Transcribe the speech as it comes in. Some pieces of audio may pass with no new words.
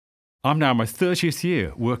I'm now in my 30th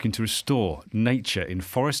year working to restore nature in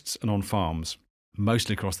forests and on farms,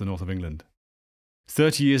 mostly across the north of England.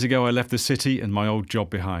 30 years ago, I left the city and my old job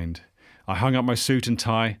behind. I hung up my suit and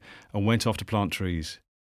tie and went off to plant trees.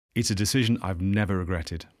 It's a decision I've never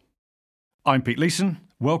regretted. I'm Pete Leeson.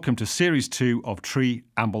 Welcome to Series 2 of Tree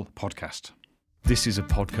Amble podcast. This is a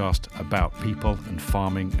podcast about people and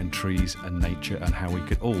farming and trees and nature and how we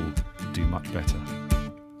could all do much better.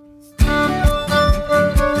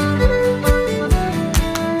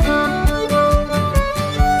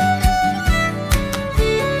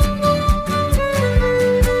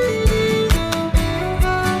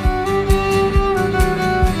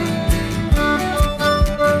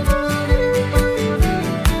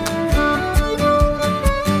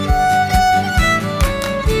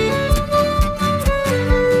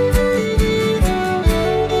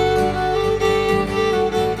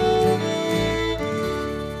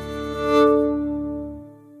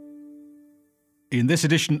 In this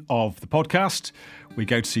edition of the podcast, we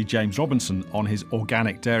go to see James Robinson on his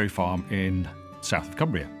organic dairy farm in south of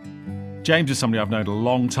Cumbria. James is somebody I've known a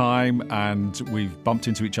long time and we've bumped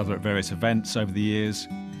into each other at various events over the years.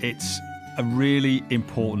 It's a really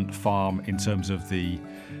important farm in terms of the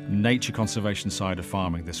nature conservation side of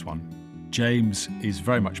farming, this one. James is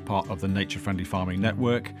very much part of the Nature Friendly Farming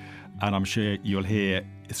Network, and I'm sure you'll hear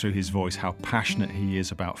through his voice how passionate he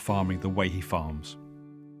is about farming the way he farms.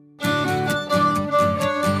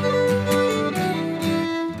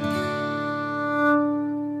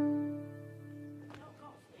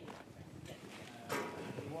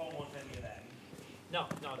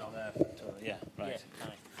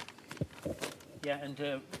 Yeah, and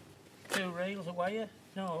 2 rails away, yeah?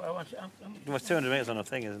 No, There's 200 metres on a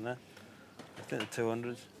thing, isn't there? I think the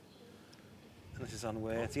 200s. Unless it's on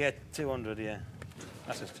weight. Yeah, 200, yeah.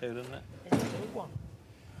 That's just 2, doesn't it? It's 2, 1.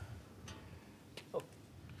 Oh.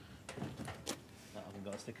 That hasn't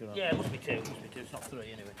got a sticker on. Yeah, it must be 2. It's not 3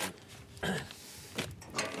 anyway.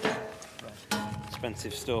 Right.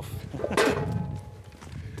 Expensive stuff.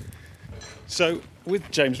 So, with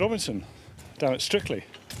James Robinson down at Strictly.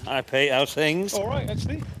 Hi Pete, how's things? All right,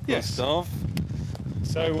 actually. Yes. Good stuff.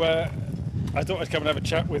 So I thought I'd come and have a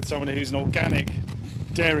chat with someone who's an organic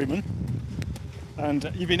dairyman.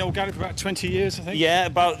 And you've been organic for about 20 years, I think? Yeah,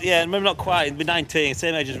 maybe not quite. It'd be 19,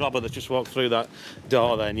 same age as Robert that just walked through that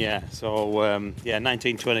door then, yeah. So,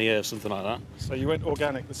 19, 20 years, something like that. So you went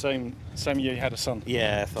organic the same year you had a son?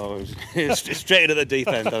 Yeah, I thought it was straight into the deep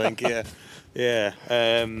end, I think, yeah. Yeah,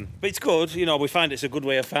 but it's good, we find it's a good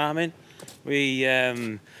way of farming. We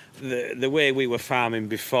the way we were farming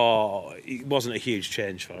before, it wasn't a huge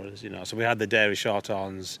change for us, So we had the dairy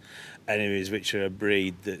shorthorns, anyways, which are a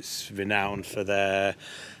breed that's renowned for their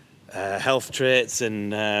health traits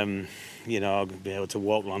and being able to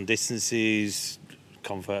walk long distances,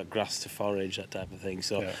 convert grass to forage, that type of thing.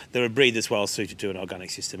 So they're a breed that's well suited to an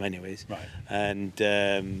organic system, anyways. Right. And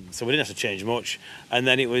so we didn't have to change much. And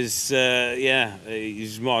then it was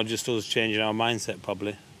more just us changing our mindset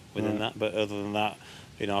probably within that. But other than that,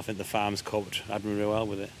 I think the farm's coped admirably well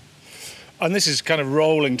with it. And this is kind of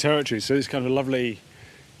rolling territory, so it's kind of lovely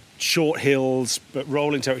short hills, but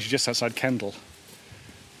rolling territory just outside Kendal.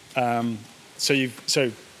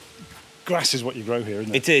 So grass is what you grow here,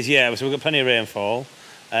 isn't it? It is, yeah. So we've got plenty of rainfall.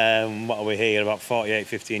 What are we here? About 48,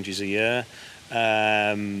 50 inches a year.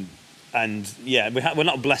 And yeah, we're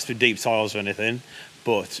not blessed with deep soils or anything.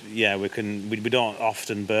 But yeah, we don't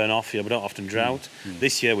often burn off. We don't often drought.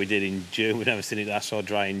 This year we did in June. We've never seen it that so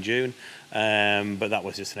dry in June. But that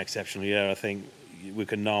was just an exceptional year. I think we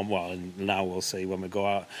can now we'll see when we go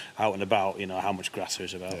out and about, how much grass there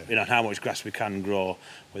is about, how much grass we can grow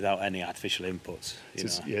without any artificial inputs.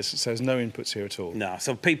 Yes, so there's no inputs here at all. No,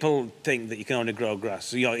 so people think that you can only grow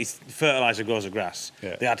grass. Fertiliser grows the grass.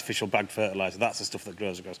 Yeah. The artificial bagged fertiliser, that's the stuff that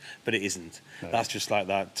grows the grass, but it isn't. No. That's just like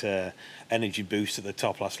that energy boost at the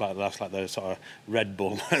top. That's like the sort of Red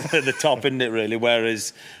Bull at the top, isn't it? Really,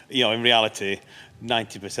 whereas in reality,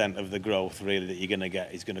 90% of the growth really that you're going to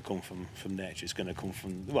get is going to come from nature. It's going to come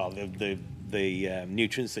from the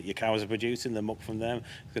nutrients that your cows are producing, the muck from them.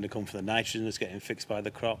 It's going to come from the nitrogen that's getting fixed by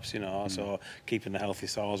the crops. So keeping the healthy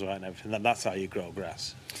soils right and everything. That's how you grow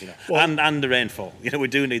grass. And the rainfall. We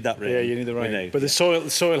do need that rain. Yeah, you need the rain. But the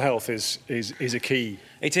soil health is a key.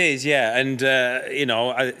 It is, yeah. And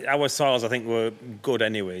our soils I think were good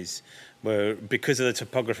anyways. Because of the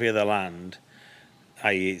topography of the land.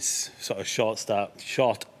 i.e. it's sort of short,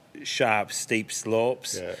 sharp, steep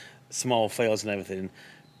slopes, small fields and everything.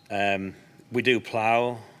 We do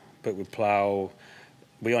plough, but we plough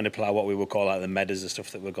we only plough what we would call like the meadows, the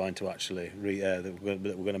stuff that we're going to actually that we're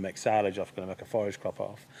going to make silage off, going to make a forage crop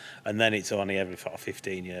off, and then it's only every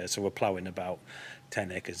 15 years. So we're ploughing about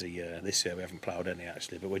 10 acres a year. This year we haven't ploughed any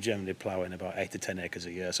actually, but we're generally ploughing about 8 to 10 acres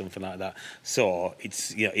a year, something like that. So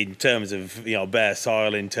it's, you know, in terms of, you know, bare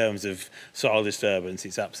soil, in terms of soil disturbance,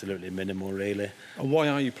 it's absolutely minimal really. And why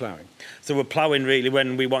are you ploughing? So we're ploughing really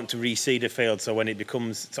when we want to reseed a field, so when it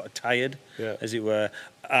becomes sort of tired, as it were,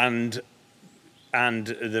 and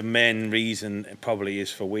the main reason probably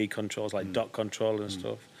is for weed controls, like dot control and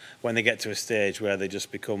stuff. When they get to a stage where they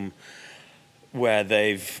just become, where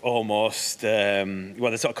they've almost, they're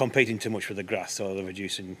sort of competing too much with the grass, so they're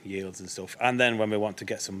reducing yields and stuff. And then when we want to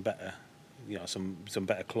get some better, you know, some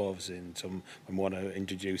better cloves in, when we want to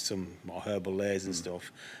introduce some more herbal leys and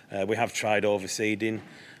stuff, we have tried overseeding.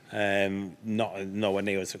 Nowhere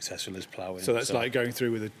near as successful as ploughing. So that's like going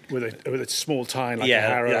through with a small tine, like a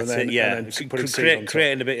harrow, and then putting seed on top.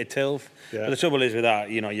 Creating a bit of tilth. But the trouble is with that,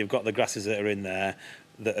 you know, you've got the grasses that are in there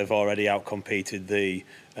that have already outcompeted the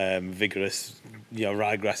vigorous, you know,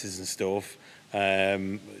 rye grasses and stuff.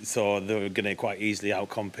 So they're going to quite easily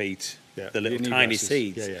outcompete the little tiny grasses.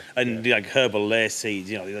 Seeds. And like herbal lace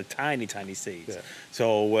seeds, you know, the tiny seeds.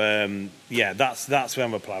 So that's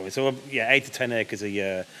when we're ploughing. So 8 to 10 acres a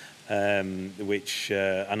year, which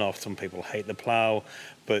I know some people hate the plough,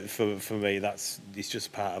 but for me it's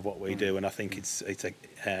just part of what we do, and I think it's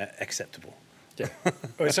acceptable. Yeah.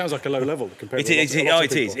 Oh, it sounds like a low level compared to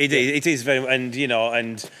it is very, and you know,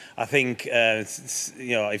 and I think you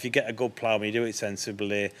know, if you get a good plough and you do it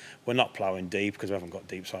sensibly, we're not ploughing deep because we haven't got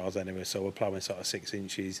deep soils anyway, so we're ploughing sort of 6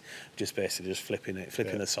 inches, just basically just flipping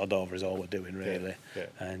the sod over is all we're doing really.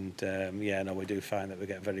 And we do find that we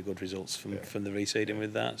get very good results from the reseeding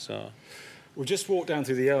with that. So we've just walked down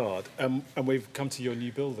through the yard and we've come to your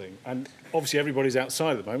new building, and obviously everybody's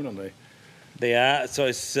outside at the moment, aren't they? They are. So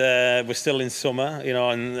it's we're still in summer, you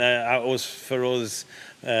know, and for us,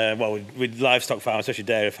 with livestock farms, especially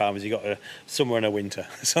dairy farmers, you got a summer and a winter.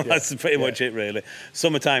 So that's pretty much it, really.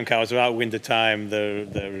 Summertime cows are out. Wintertime,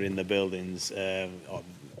 they're in the buildings. Or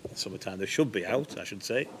summertime, they should be out, I should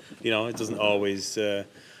say. You know, it doesn't always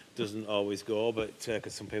go, but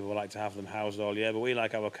because some people like to have them housed all year, but we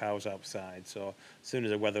like our cows outside. So as soon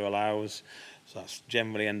as the weather allows. So that's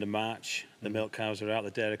generally end of March. The milk cows are out,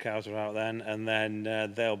 the dairy cows are out then, and then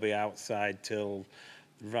they'll be outside till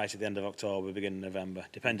right at the end of October, beginning of November,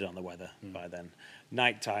 depending on the weather by then.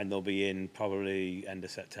 Night time they'll be in probably end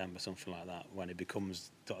of September, something like that, when it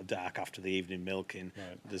becomes sort of dark after the evening milking.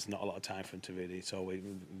 There's not a lot of time for them to really, so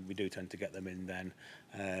we do tend to get them in then,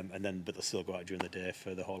 but they'll still go out during the day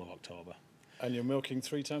for the whole of October. And you're milking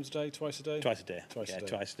 3 times a day, twice a day? Twice a day. Twice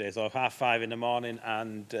a day. So 5:30 in the morning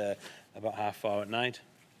and about 4:30 at night.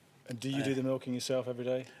 And do you do the milking yourself every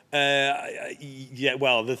day?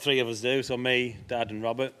 Well, the 3 of us do. So me, Dad, and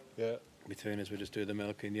Robert. Yeah. Between us, we just do the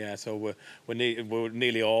milking. Yeah. So we're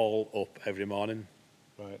nearly all up every morning.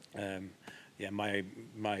 Right. My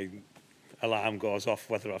alarm goes off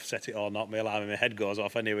whether I've set it or not. My alarm in my head goes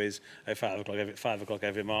off anyways at 5 o'clock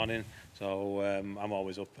every morning. So I'm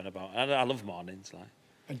always up and about. I love mornings, like.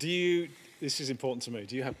 And this is important to me,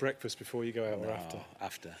 do you have breakfast before you go out or after?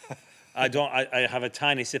 After. I don't. I have a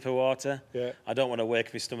tiny sip of water. Yeah. I don't want to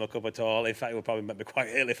wake my stomach up at all. In fact, it would probably make me quite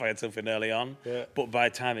ill if I had something early on. Yeah. But by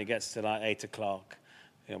the time it gets to like 8 o'clock,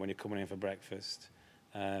 you know, when you're coming in for breakfast,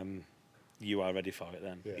 you are ready for it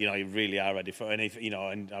then. Yeah. You know, you really are ready for it.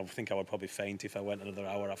 And I think I would probably faint if I went another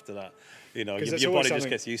hour after that. You know, your body just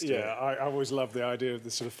gets used to it. Yeah, I always love the idea of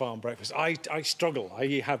the sort of farm breakfast. I struggle.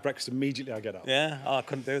 I have breakfast immediately I get up. Yeah, I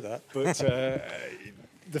couldn't do that. But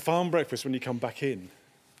the farm breakfast, when you come back in,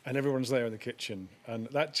 and everyone's there in the kitchen, and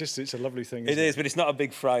it's a lovely thing. It is, but it's not a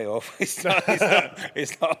big fry-off. It's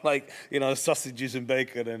not like, you know, sausages and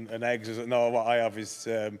bacon and eggs. No, what I have is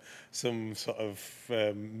some sort of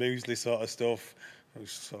muesli sort of stuff, which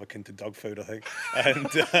is sort of akin to dog food, I think, and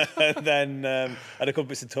then and a couple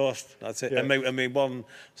bits of toast. That's it. Yeah. And me one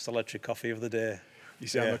solitary coffee of the day. You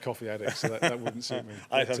see, I'm a coffee addict, so that wouldn't suit me.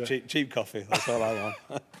 I have cheap coffee. That's all I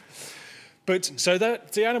want. But so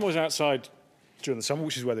that the animals are outside during the summer,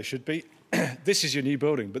 which is where they should be. This is your new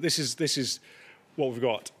building, but this is what we've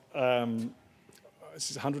got. This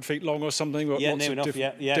is 100 feet long or something. Yeah, near enough.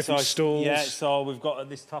 Different stalls. Yeah, so we've got at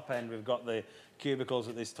this top end, we've got the cubicles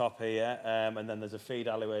at this top here, and then there's a feed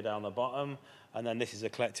alleyway down the bottom, and then this is a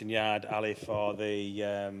collecting yard alley for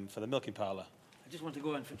the milking parlour. I just want to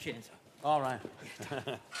go in for chainsaw. All right.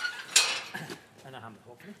 And a hammer,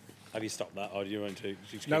 hopefully. Have you stopped that, or do you want to?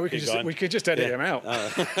 No, we could just edit him out.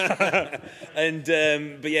 And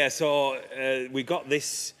but yeah, so we got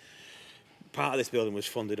this part of this building was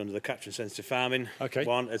funded under the capture and sensitive farming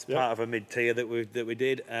one as part of a mid-tier that we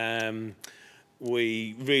did.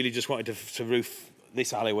 We really just wanted to roof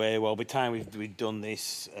this alleyway. Well, by the time we'd done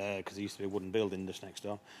this, because there used to be a wooden building just next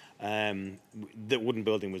door, the wooden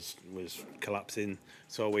building was collapsing.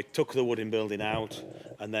 So we took the wooden building out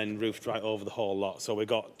and then roofed right over the whole lot. So we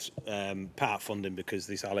got part funding because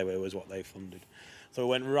this alleyway was what they funded. So we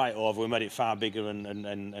went right over. We made it far bigger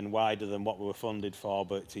and wider than what we were funded for,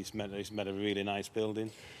 but it's made a really nice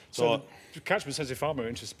building. So the catchment sensitive farming are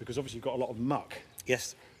interested because obviously you've got a lot of muck.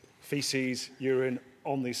 Yes. Feces, urine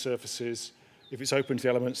on these surfaces. If it's open to the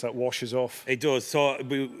elements, that washes off. It does. So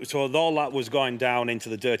all that was going down into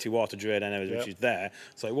the dirty water drain anyways, which is there.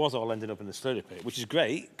 So it was all ending up in the slurry pit, which is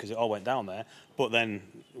great because it all went down there. But then,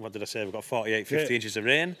 what did I say? We've got 50 inches of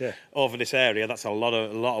rain over this area. That's a lot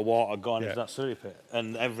of water going into that slurry pit.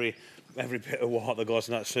 And every bit of water that goes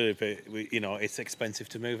in that slurry pit, it's expensive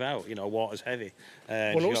to move out. Water's heavy.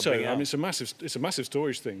 Well, also, I mean, it's a massive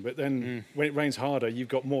storage thing. But then, when it rains harder, you've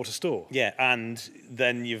got more to store. Yeah, and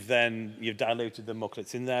then you've diluted the muck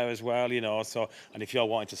that's in there as well. So, and if you're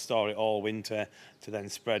wanting to store it all winter to then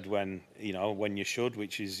spread when you should,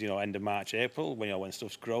 which is end of March, April, when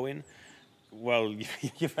stuff's growing. Well,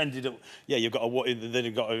 you've ended up, you've got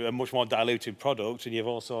a much more diluted product, and you've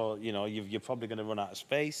also, you're probably going to run out of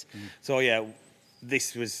space. So it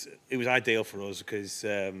was ideal for us because,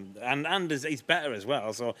 and it's better as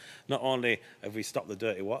well. So not only have we stopped the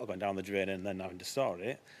dirty water going down the drain and then having to store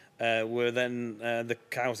it, the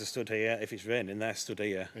cows are stood here. If it's raining, they're stood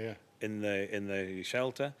here. Yeah. In the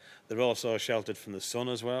shelter. They're also sheltered from the sun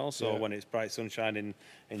as well. So when it's bright sunshine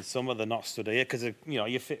in summer, they're not stood here because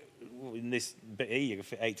you fit in this bit here. You can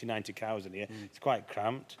fit 80, 90 cows in here. It's quite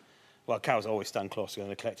cramped. Well, cows always stand close to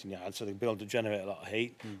the collecting yard, so they build to generate a lot of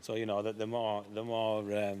heat. So that the more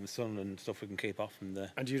sun and stuff we can keep off from the.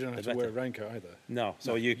 And you don't have to wear a raincoat either. No.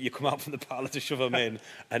 So you come out from the parlour to shove them in,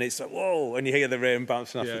 and it's like whoa, and you hear the rain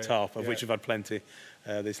bouncing off the top, of which we've had plenty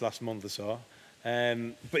this last month or so.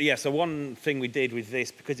 So one thing we did with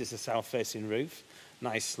this, because it's a south-facing roof,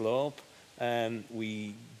 nice slope,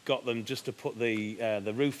 we got them just to put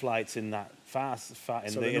the roof lights in that far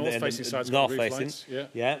in the north-facing side's north facing. Lights,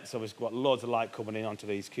 yeah. So we've got loads of light coming in onto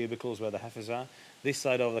these cubicles where the heifers are. This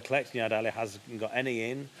side over the collecting yard alley hasn't got any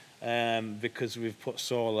in because we've put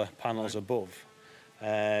solar panels above.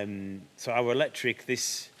 So our electric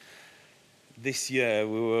this year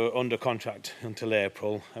we were under contract until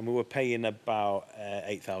April, and we were paying about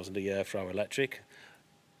 $8,000 a year for our electric.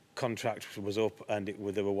 Contract was up, and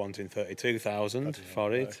they were wanting $32,000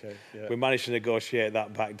 for it. Okay, yeah. We managed to negotiate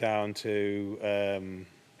that back down to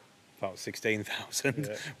about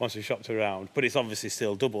 $16,000 once we shopped around, but it's obviously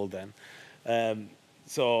still doubled then.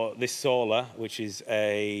 So this solar, which is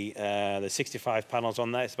there's 65 panels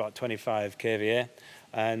on there, it's about 25 kVA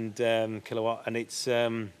and kilowatt, and it's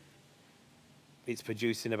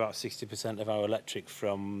producing about 60% of our electric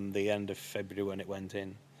from the end of February when it went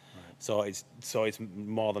in. Right. So it's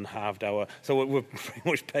more than halved our. So we're pretty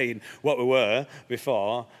much paying what we were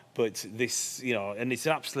before, but this, and it's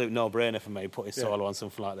an absolute no-brainer for me putting solar on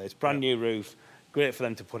something like this. Brand new roof, great for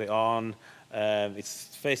them to put it on. It's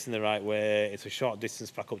facing the right way. It's a short distance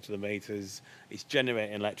back up to the meters. It's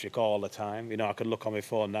generating electric all the time. I could look on my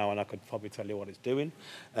phone now and I could probably tell you what it's doing.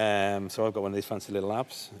 So I've got one of these fancy little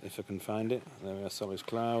apps, if I can find it. There we are, Solid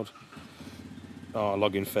Cloud. Oh,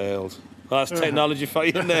 login failed. Well, that's technology for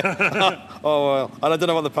you, isn't it? Oh, well. And I don't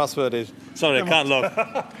know what the password is. Sorry, I can't look.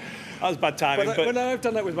 That was bad timing. But no, I've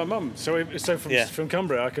done that with my mum. So from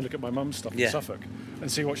Cumbria, I can look at my mum's stuff in Suffolk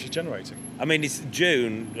and see what she's generating. I mean, it's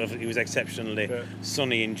June. It was exceptionally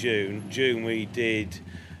sunny in June. June, we did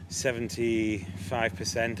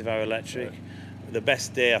 75% of our electric. Right. The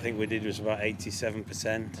best day I think we did was about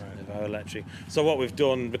 87% of our electric. So what we've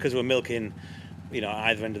done, because we're milking,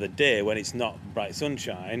 either end of the day when it's not bright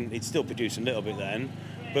sunshine, it's still producing a little bit then.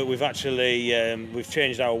 But we've actually we've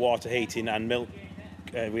changed our water heating and milk.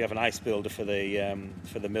 We have an ice builder for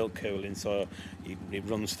the milk cooling, so it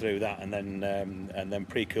runs through that and then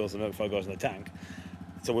pre-cools the milk before it goes in the tank.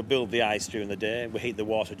 So we build the ice during the day. We heat the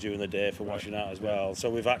water during the day for washing out as well. So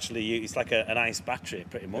we've actually it's like an ice battery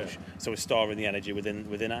pretty much. Yeah. So we're storing the energy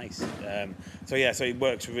within ice. So it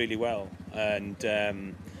works really well. And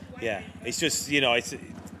it's just it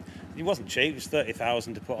wasn't cheap. It was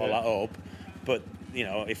 $30,000 to put all that up, but.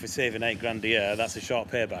 If we're saving $8,000 a year, that's a short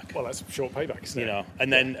payback. Well, that's a short payback, isn't it?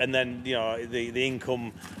 And then the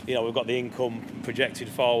income. We've got the income projected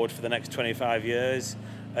forward for the next 25 years,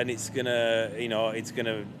 and it's gonna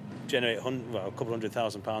generate a couple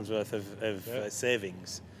 £100,000 worth of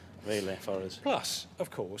savings, really, for us. Plus, of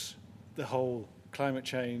course, the whole climate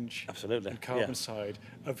change, Absolutely, and carbon side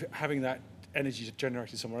of having that energy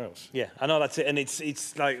generated somewhere else. Yeah, I know that's it, and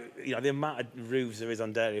it's like, you know, the amount of roofs there is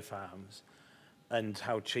on dairy farms, and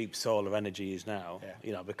how cheap solar energy is now. Yeah.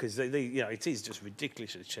 You know, because they you know, it is just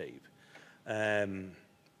ridiculously cheap.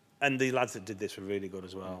 And the lads that did this were really good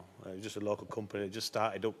as well. It was just a local company. It just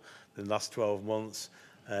started up in the last 12 months.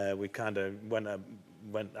 We kind of went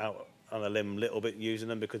out on a limb a little bit using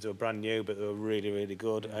them because they were brand new, but they were really, really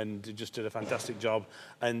good, and just did a fantastic job.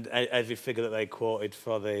 And every figure that they quoted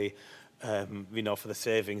for the, you know, for the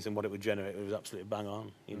savings and what it would generate, it was absolutely bang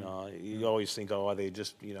on. You know, you always think, oh, are they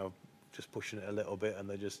just, you know, just pushing it a little bit and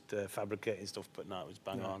they're just fabricating stuff, but no, it was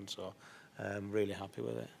bang on. So really happy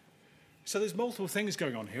with it. So there's multiple things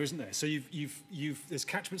going on here, isn't there? So there's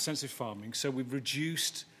catchment sensitive farming. So we've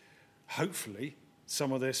reduced, hopefully,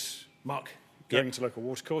 some of this muck going into local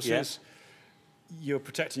watercourses. Yep. You're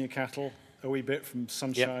protecting your cattle a wee bit from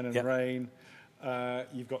sunshine and rain.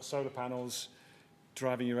 You've got solar panels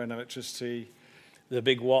driving your own electricity. The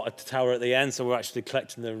big water tower at the end, so we're actually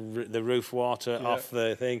collecting the roof water off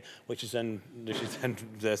the thing, which is then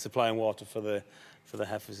supplying water for the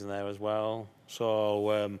heifers in there as well.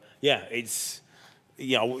 So it's,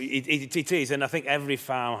 you know, it is, and I think every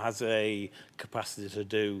farm has a capacity to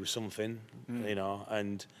do something, you know,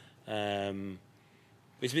 and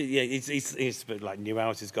it's a bit like new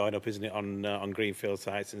houses going up, isn't it, on greenfield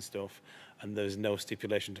sites and stuff. And there's no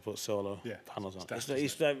stipulation to put solar panels on.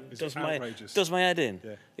 It does my head in.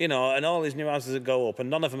 Yeah. You know, and all these new houses that go up, and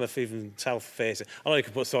none of them are even south-facing. I know you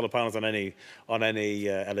can put solar panels on any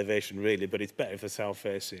elevation, really, but it's better if they're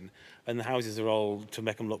south-facing. And the houses are all to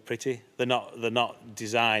make them look pretty. They're not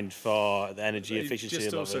designed for the energy efficiency. You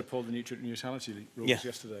just also pulled the nutrient neutrality rules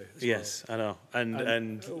yesterday. Yes, I know.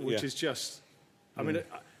 And which is just, I mean,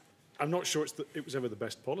 I'm not sure it was ever the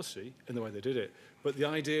best policy in the way they did it, but the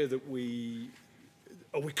idea that we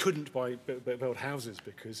couldn't build houses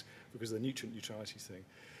because of the nutrient neutrality thing.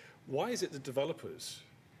 Why is it that developers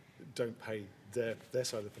don't pay their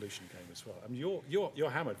side of the pollution game as well? I mean,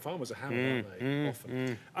 you're hammered. Farmers are hammered, aren't they?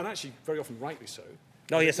 Often, and actually very often rightly so.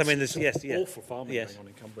 Oh yes, I mean there's awful farming going on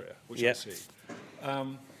in Cumbria, which I see.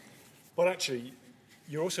 But actually,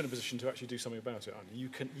 you're also in a position to actually do something about it, aren't you?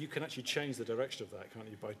 You can actually change the direction of that, can't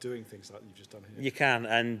you, by doing things like you've just done here? You can,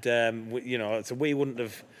 and you know, so we wouldn't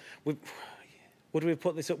have. Would we have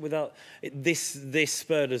put this up without this? This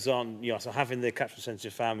spurred us on. You know, so having the catchment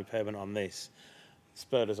sensitive farming payment on this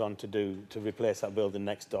spurred us on to replace that building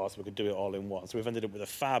next door, so we could do it all in one. So we've ended up with a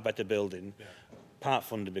far better building. Yeah. Part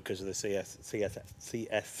funded because of the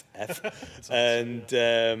CSF,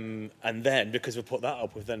 and then because we put that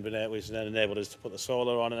up, we've then enabled us to put the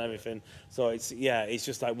solar on and everything. So it's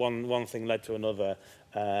just like one thing led to another,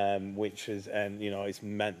 which is, you know, it's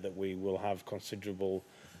meant that we will have considerable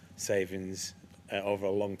savings over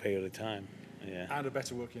a long period of time. Yeah. And a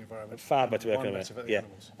better working environment. Far better working environment. Yeah.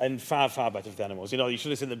 Animals. And far better for the animals. You know, you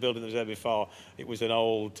should have seen the building that was there before. It was an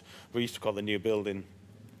old, we used to call it the new building,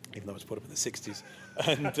 even though it was put up in the 60s.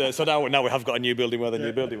 And so now we have got a new building where the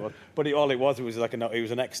new building was. But it was like it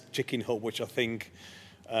was an ex-chicken hut, which I think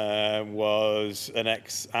was an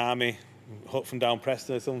ex-army hut from down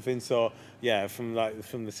Preston or something. So yeah, from the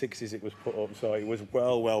 60s it was put up. So it was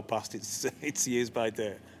well past its years by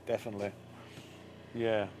date, definitely.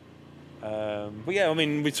 Yeah. But yeah, I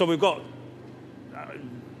mean, we've got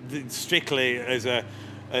strictly as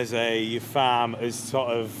a farm, as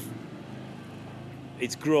sort of.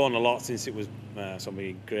 It's grown a lot since it was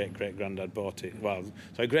somebody great-granddad bought it. Well,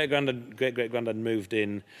 so great-granddad moved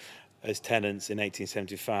in as tenants in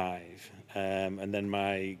 1875, and then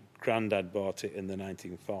my granddad bought it in the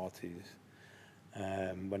 1940s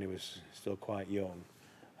when he was still quite young.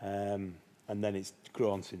 And then it's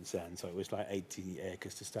grown since then. So it was like 80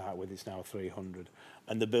 acres to start with. It's now 300.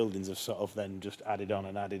 And the buildings have sort of then just added on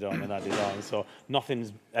and added on and added on. So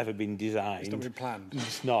nothing's ever been designed. It's not been planned.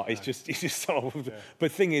 It's not. No. It's just sort of... Yeah.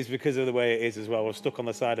 But the thing is, because of the way it is as well, we're stuck on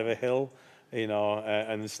the side of a hill, you know,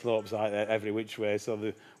 and the slopes are every which way. So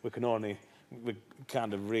we're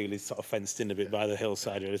kind of really sort of fenced in a bit by the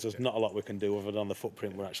hillside. So there's not a lot we can do other than the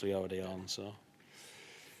footprint we're actually already on. So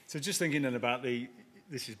just thinking then about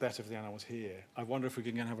this is better for the animals here. I wonder if we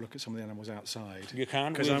can go and have a look at some of the animals outside. You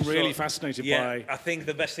can. Because I'm really fascinated by... I think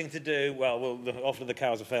the best thing to do, hopefully the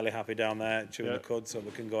cows are fairly happy down there chewing the cud, so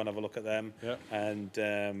we can go and have a look at them and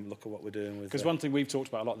look at what we're doing with Because one thing we've talked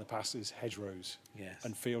about a lot in the past is hedgerows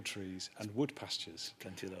and field trees and wood pastures.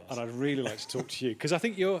 Plenty of those. And I'd really like to talk to you, because I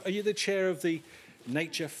think are you the chair of the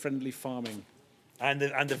Nature Friendly Farming? And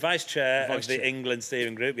the vice chair of the England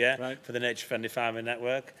Steering Group, for the Nature Friendly Farming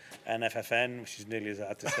Network, and FFN, which is nearly as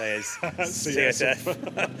hard to say as CSF.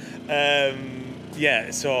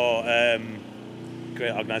 Yeah, so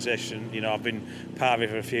great organisation. You know, I've been part of it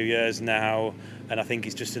for a few years now, and I think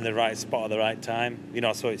it's just in the right spot at the right time. You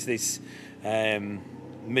know, so it's this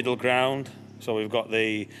middle ground. So we've got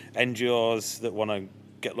the NGOs that want to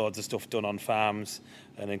get loads of stuff done on farms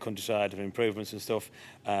and in countryside and improvements and stuff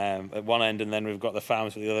at one end, and then we've got the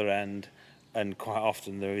farms at the other end. And quite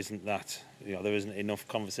often there isn't that, you know, there isn't enough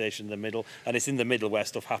conversation in the middle, and it's in the middle where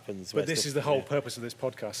stuff happens. But this is the whole purpose of this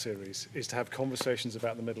podcast series, is to have conversations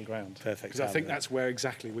about the middle ground. Perfect. Because I think that's where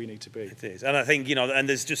exactly we need to be. It is, and I think, you know, and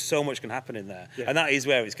there's just so much can happen in there, Yeah. and that is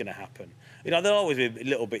where it's going to happen. You know, there'll always be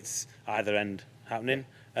little bits either end happening,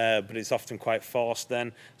 but it's often quite forced.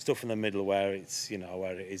 Then stuff in the middle where it's, you know,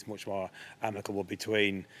 where it is much more amicable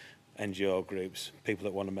between NGO groups, people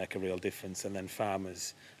that want to make a real difference, and then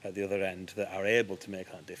farmers at the other end that are able to make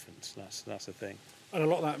that difference. That's the thing. And a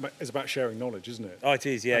lot of that is about sharing knowledge, isn't it? Oh, it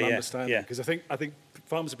is, yeah, and yeah, understanding. yeah. Because I think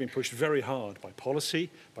farmers have been pushed very hard by policy,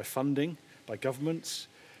 by funding, by governments,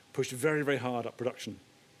 pushed very, very hard at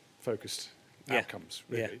production-focused outcomes,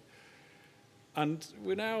 really. Yeah. And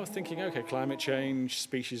we're now thinking, okay, climate change,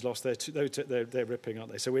 species loss, they're ripping,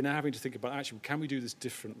 aren't they? So we're now having to think about, actually, can we do this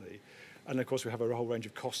differently? And, of course, we have a whole range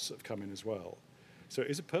of costs that have come in as well. So it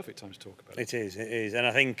is a perfect time to talk about it. It is. And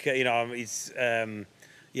I think, you know, it's, there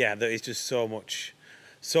is just so much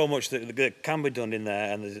that can be done in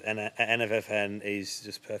there, and NFFN is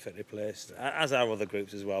just perfectly placed, as are other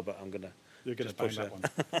groups as well, but You're going to push bang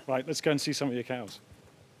that one. Right, let's go and see some of your cows.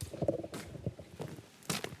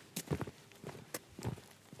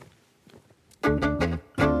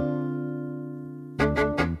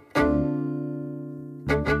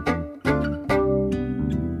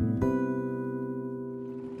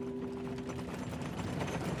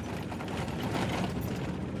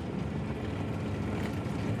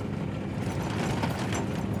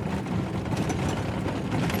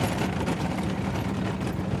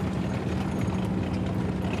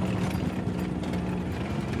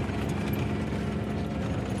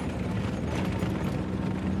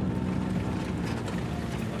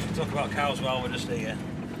 talk about cows while we're just here.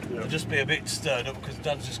 Yeah. We'll just be a bit stirred up because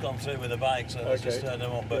Dad's just gone through with a bike, so let's just Okay. stir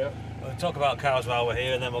them up. But Yeah. we'll talk about cows while we're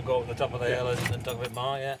here, and then we'll go up the top of the hill and talk a bit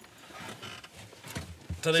more, yeah.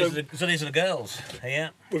 So these are the girls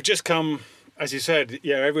here. We've just come, as you said,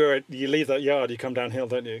 everywhere you leave that yard, you come downhill,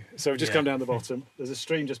 don't you? So we've just Yeah. come down the bottom. There's a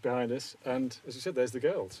stream just behind us, and as you said, there's the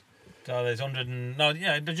girls. So there's 100 and... No,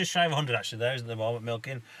 yeah, they're just shy of 100 actually there, isn't there, at the moment,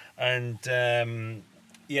 milking. And,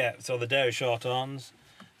 so the dairy shorthorns.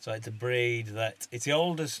 So it's a breed that... It's the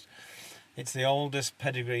oldest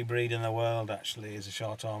pedigree breed in the world, actually, is a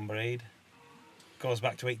shorthorn breed. Goes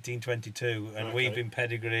back to 1822, and Okay. we've been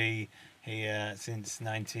pedigree here since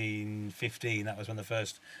 1915. That was when the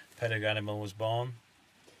first pedigree animal was born.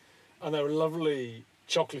 And they're lovely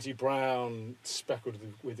chocolatey brown, speckled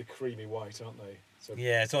with the creamy white, aren't they? So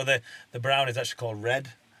Yeah, so the brown is actually called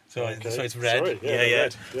red. So, Okay. so it's red. Sorry, yeah, yeah.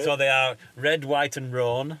 red, yeah. So they are red, white, and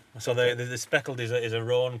roan. So the speckled is a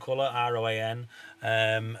roan colour, ROAN,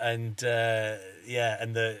 and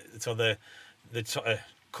the sort of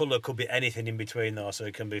colour could be anything in between though. So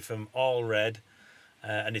it can be from all red,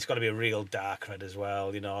 and it's got to be a real dark red as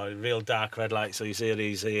well. You know, a real dark red, like so. You see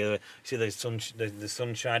these here. You see the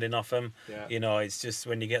sun shining off them. Yeah. You know, it's just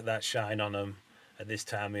when you get that shine on them at this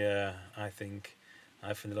time of year, I think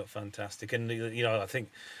they look fantastic. And you know, I think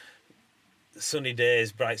sunny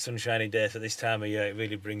days, bright sunshiny days at this time of year, it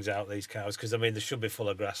really brings out these cows, because I mean they should be full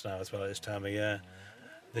of grass now as well at this time of year.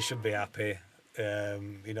 They should be happy.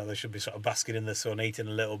 You know, they should be sort of basking in the sun, eating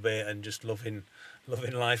a little bit, and just loving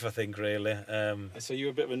life, I think, really. So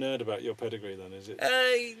you're a bit of a nerd about your pedigree then, is it?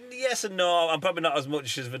 Yes and no. I'm probably not as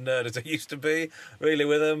much of a nerd as I used to be, really,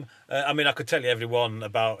 with them. I mean, I could tell you everything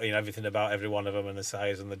about every one of them, and the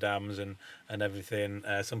size and the dams and everything.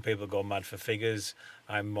 Some people go mad for figures.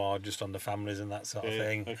 I'm more just on the families and that sort of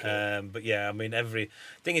thing. Okay. But yeah, I mean, every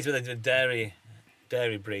thing is with the dairy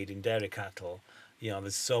breeding, dairy cattle. You know,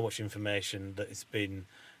 there's so much information that it's been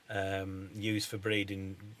used for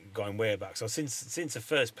breeding going way back. So since the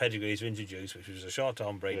first pedigrees were introduced, which was a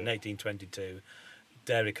shorthorn breed in 1822,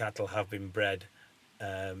 dairy cattle have been bred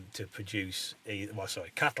to produce.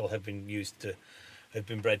 Cattle have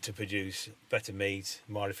been bred to produce better meat,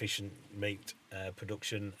 more efficient meat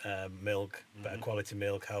production, milk, better quality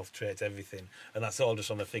milk, health traits, everything, and that's all just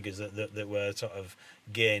on the figures that were sort of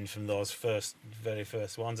gained from those very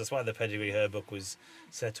first ones. That's why the pedigree her book was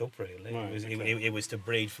set up. Really, Right, it was to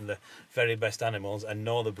breed from the very best animals and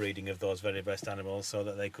know the breeding of those very best animals, so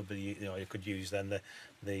that they could be, you know, you could use then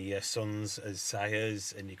the sons as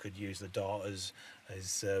sires, and you could use the daughters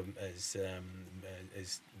as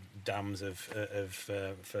dams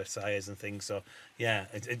for sires and things. So yeah,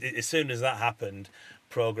 as soon as that happened,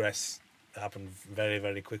 progress happened very,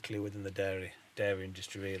 very quickly within the dairy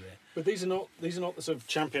industry, really. But these are not the sort of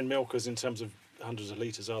champion milkers in terms of hundreds of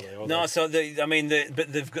litres, are they? No, so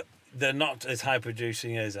they're not as high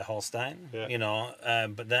producing as a Holstein, you know.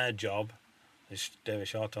 But their job, David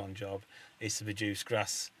Shorthorn's job, is to produce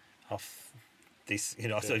grass off this, you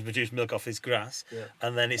know, so to produce milk off this grass,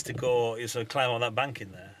 and then it's to go, sort of climb on that bank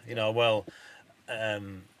in there, you know. Well,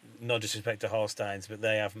 no disrespect to Holsteins, but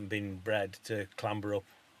they haven't been bred to clamber up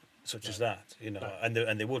such as that, you know, and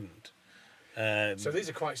they wouldn't. So these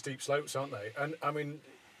are quite steep slopes, aren't they? And I mean,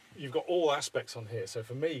 you've got all aspects on here. So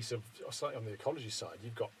for me, slightly on the ecology side,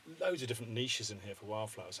 you've got loads of different niches in here for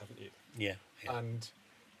wildflowers, haven't you? Yeah. And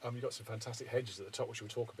you've got some fantastic hedges at the top, which we'll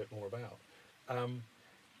talk a bit more about.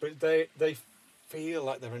 But they feel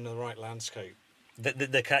like they're in the right landscape.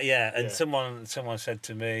 And someone said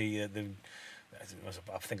to me, I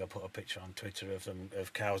think I put a picture on Twitter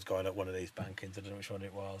of cows going up one of these bankings. I don't know which one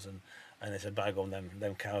it was, and they said, "By God,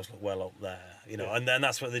 them cows look well up there," you know. And then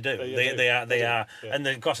that's what they do. They are. Yeah. And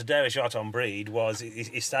of course, the Dairy Shorthorn breed was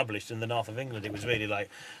established in the north of England. It was really like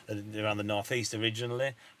around the northeast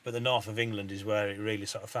originally, but the north of England is where it really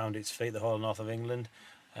sort of found its feet. The whole north of England,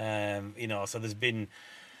 you know. So there's been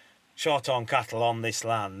Shorthorn cattle on this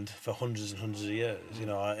land for hundreds and hundreds of years, you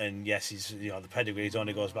know, and yes, the pedigree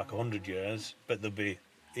only goes back 100 years, but there'll be,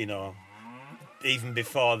 you know, even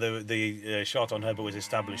before the Shorthorn herd was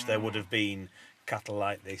established, there would have been cattle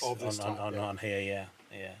like this on here,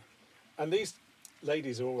 yeah. And these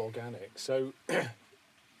ladies are all organic, so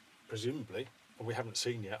presumably, we haven't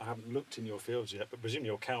seen yet, I haven't looked in your fields yet, but presumably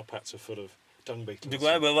your cow pats are full of dung beetles.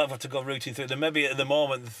 We'll have to go rooting through them. Maybe at the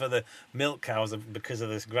moment for the milk cows, because of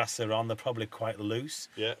this grass they're on, they're probably quite loose.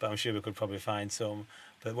 Yeah. But I'm sure we could probably find some.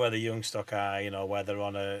 But where the young stock are, you know, where they're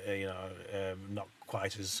on not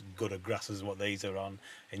quite as good a grass as what these are on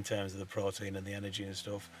in terms of the protein and the energy and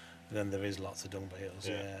stuff, then there is lots of dung beetles.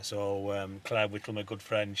 Yeah. So Claire Whittle, my good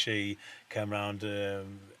friend, she came round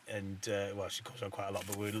she comes on quite a lot,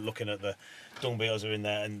 but we were looking at the dung beetles are in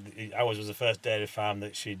there, and ours was the first dairy farm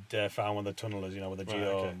that she'd found one of the tunnelers, you know, with the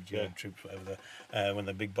geo troops, whatever, one of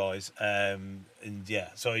the big boys,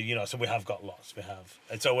 so you know, so we have got lots,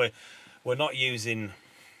 and so we're not using,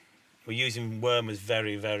 we're using wormers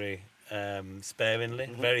very, very sparingly,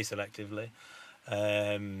 very selectively.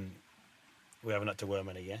 We haven't had to worm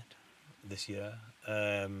any yet this year.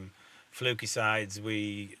 Flukicides,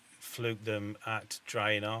 we fluke them at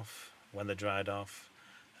drying off, when they're dried off,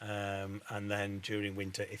 and then during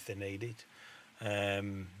winter if they need it.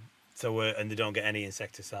 And they don't get any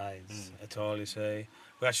insecticides at all, you see.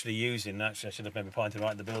 We're actually using, I should have maybe pointed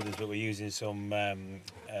right at the buildings, but we're using some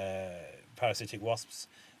parasitic wasps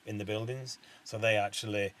in the buildings. So they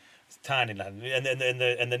actually, it's tiny land,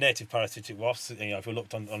 and the native parasitic wasps, you know, if we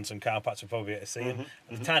looked on some cow pats, we'd probably be able to see them.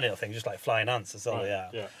 The tiny little things, just like flying ants, that's all they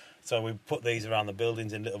are. Yeah. So we put these around the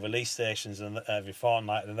buildings in little release stations, and every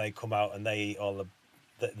fortnight, and they come out and they eat all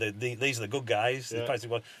these are the good guys, the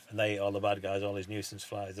parasitic ones, and they eat all the bad guys, all these nuisance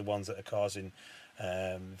flies, the ones that are causing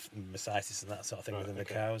mastitis and that sort of thing within the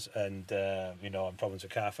cows, and you know, and problems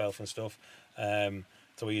with calf health and stuff.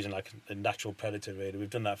 So we're using like a natural predator really.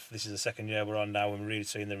 We've done that. This is the second year we're on now, and we're really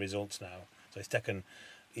seeing the results now. So it's taken,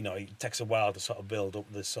 you know, it takes a while to sort of build up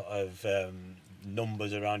the sort of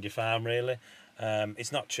numbers around your farm really.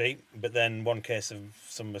 It's not cheap, but then one case of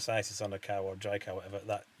some mastitis on a cow or dry cow, whatever,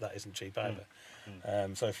 that isn't cheap either.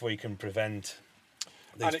 So if we can prevent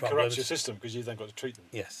these and it problems, corrupts your system because you've then got to treat them.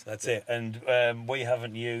 Yes, that's it. And we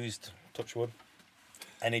haven't used, touch wood,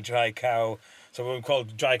 any dry cow. So what we call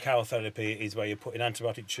dry cow therapy is where you're putting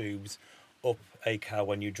antibiotic tubes up a cow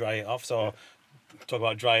when you dry it off. So talk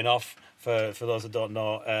about drying off, for those that don't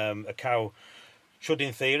know, a cow should,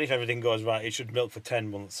 in theory, if everything goes right, it should milk for 10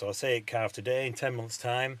 months. So say it calf today, in 10 months'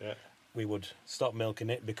 time, we would stop milking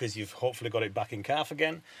it because you've hopefully got it back in calf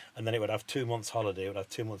again, and then it would have 2 months holiday, it would have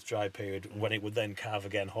 2 months dry period, when it would then calve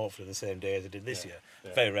again, hopefully the same day as it did this year.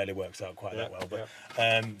 Very rarely works out quite that well. But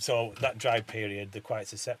so that dry period, they're quite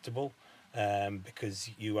susceptible. Because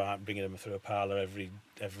you aren't bringing them through a parlour every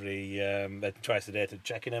twice a day to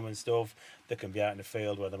checking them and stuff. They can be out in the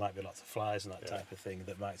field where there might be lots of flies and that type of thing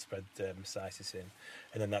that might spread mastitis in.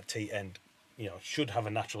 And then that teat end, you know, should have a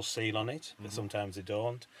natural seal on it, but sometimes they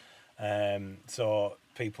don't. So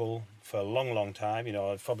people for a long, long time, you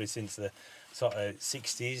know, probably since the sort of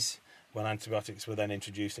 60s, when antibiotics were then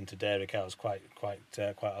introduced into dairy cows quite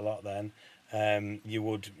a lot then, you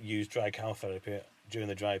would use dry cow therapy during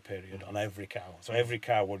the dry period on every cow. So every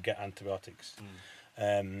cow would get antibiotics.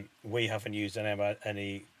 We haven't used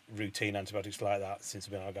any routine antibiotics like that since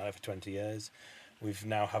we've been organic for 20 years. We've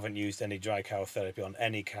now haven't used any dry cow therapy on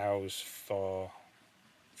any cows for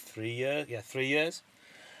 3 years. Yeah, 3 years.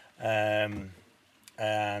 And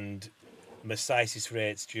mastitis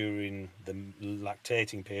rates during the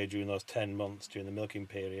lactating period, during those 10 months, during the milking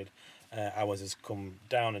period, ours has come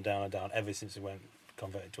down and down and down ever since we went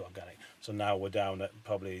converted to organic. So now we're down at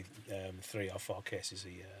probably 3 or 4 cases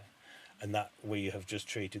a year. And that we have just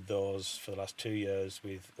treated those for the last 2 years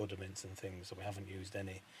with udamins and things. So we haven't used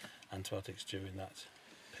any antibiotics during that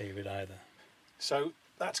period either. So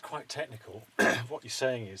that's quite technical. What you're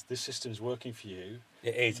saying is this system is working for you.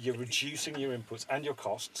 It is. You're reducing your inputs and your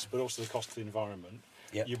costs, but also the cost of the environment.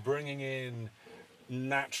 Yep. You're bringing in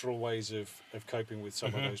natural ways of coping with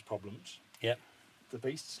some of those problems. Yeah. The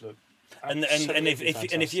beasts look And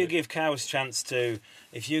if you give cows chance to,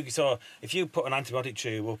 if you put an antibiotic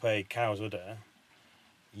tube up a cow's udder,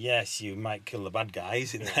 yes, you might kill the bad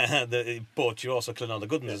guys in there, but you're also killing all the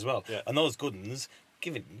good ones as well. Yeah. And those good ones,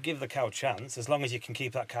 give the cow a chance, as long as you can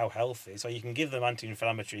keep that cow healthy. So you can give them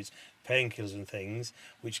anti-inflammatories, painkillers and things,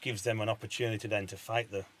 which gives them an opportunity then to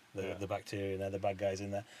fight the bacteria in there, the bad guys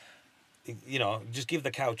in there. You know, just give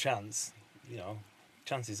the cow a chance, you know,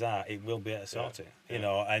 chances are it will be able to sort it, you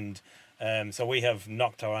know. And so we have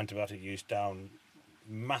knocked our antibiotic use down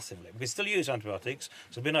massively. We can still use antibiotics,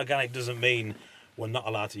 so being organic doesn't mean we're not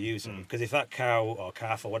allowed to use them, because if that cow or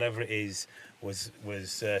calf or whatever it is was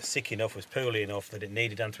sick enough, was poorly enough that it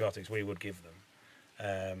needed antibiotics, we would give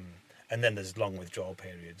them. And then there's long withdrawal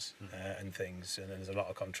periods and things, and then there's a lot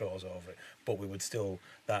of controls over it. But we would still,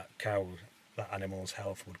 that animal's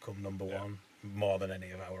health would come number one, more than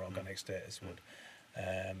any of our organic status would.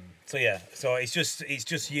 So it's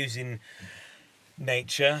just using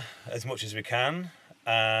nature as much as we can,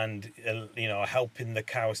 and you know, helping the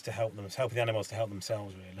cows to helping the animals to help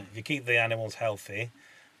themselves. Really, if you keep the animals healthy,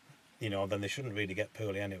 you know, then they shouldn't really get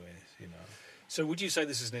poorly anyways. You know. So would you say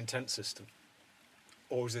this is an intense system,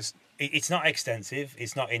 or is this? It's not extensive.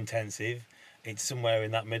 It's not intensive. It's somewhere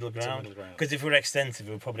in that middle ground. Because if we're extensive,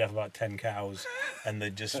 we'll probably have about 10 cows, and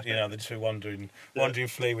they're just be wandering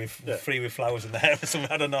free with flowers in there or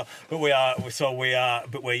something. I don't know. But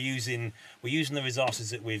we're using the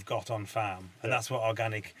resources that we've got on farm, and that's what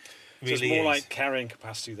organic really is. So it's more like carrying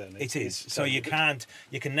capacity then. It is. So you can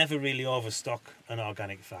never really overstock an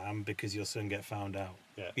organic farm, because you'll soon get found out.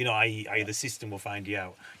 Yeah. You know, i.e. the system will find you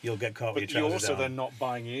out. You'll get caught with your trousers down. You're also then not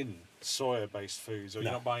buying in soya-based foods, or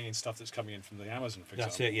you're not buying in stuff that's coming in from the Amazon, for example.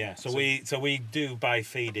 That's it, yeah. So we do buy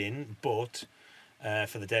feed in, but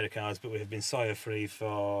for the dairy cows, but we have been soya-free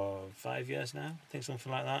for 5 years now, I think,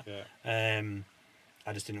 something like that. Yeah.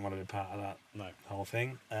 I just didn't want to be part of that whole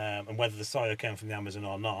thing. And whether the soya came from the Amazon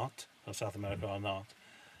or not, or South America or not,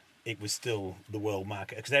 it was still the world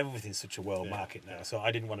market, because everything's such a world market now. So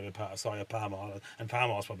I didn't want to be part of soya, palm oil, and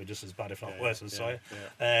palm oil is probably just as bad, if not worse, than soya.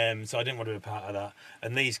 So I didn't want to be part of that.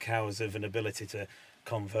 And these cows have an ability to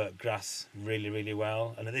convert grass really, really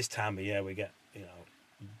well. And at this time of year, we get, you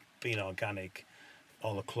know, being organic,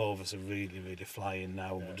 all the clovers are really, really flying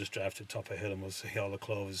now. We'll just drive to the top of a hill and we'll see all the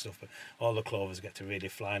clovers and stuff. But all the clovers get to really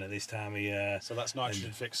flying at this time of year. So that's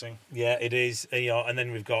nitrogen fixing. Yeah, it is. You know, and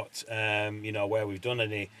then we've got, you know, where we've done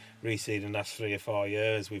any reseed in the last 3 or 4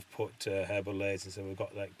 years, we've put herbal leys, and so we've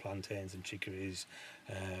got like plantains and chicories.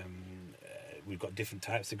 We've got different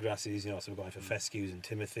types of grasses, you know, so we're going for fescues and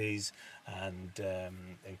timothies and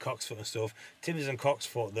cocksfoot and stuff. Timothies and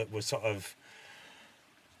cocksfoot that were sort of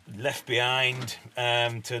left behind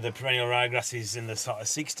to the perennial ryegrasses in the sort of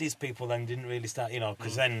 60s. People then didn't really start, you know,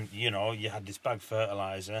 because then, you know, you had this bag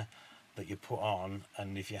fertiliser that you put on,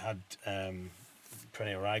 and if you had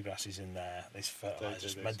perennial ryegrasses in there, this fertiliser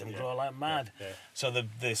just made them grow like mad. Yeah. So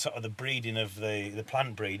the sort of the breeding of the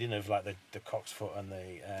plant breeding of like the cocksfoot and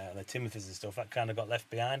the timothies and stuff, that kind of got left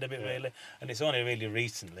behind a bit really, and it's only really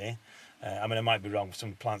recently. I mean, I might be wrong.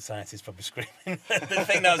 Some plant scientists probably screaming the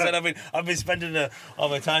thing now. Said I've been spending all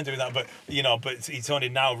my time doing that, but you know, but it's only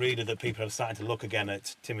now really that people are starting to look again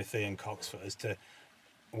at timothy and cocksfoot as to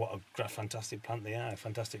what a fantastic plant they are,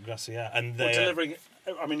 fantastic grass they are, and they're delivering.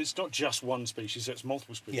 I mean, it's not just one species; it's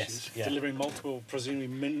multiple species. Yes, yeah. Delivering multiple,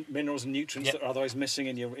 presumably minerals and nutrients that are otherwise missing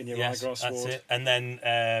in your ryegrass sward. That's it. And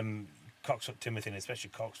then cocksfoot timothy, and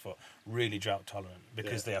especially cocksfoot, really drought tolerant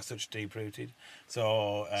because they are such deep rooted.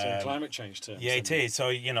 So in climate change terms. Yeah, it is. So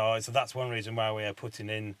you know, so that's one reason why we are putting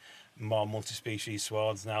in more multi-species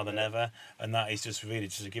swards now than ever, and that is just really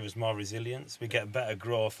just to give us more resilience. We get better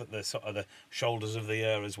growth at the sort of the shoulders of the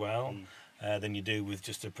ear as well than you do with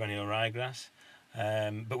just a perennial ryegrass.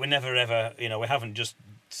 But we never ever, you know, we haven't just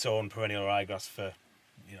sown perennial ryegrass for,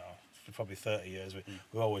 you know, for probably 30 years.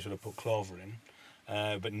 We always would have put clover in,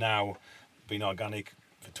 but now, being organic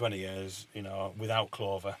for 20 years, without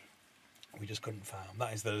clover, we just couldn't farm.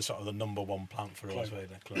 That is the sort of the number one plant for us, really.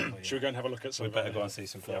 Clover, Should we go and have a look at some? We better go and see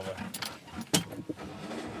some clover.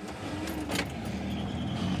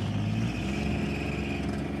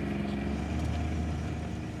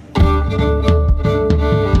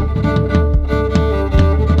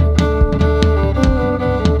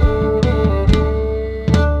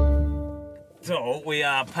 So we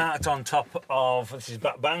are parked on top of, this is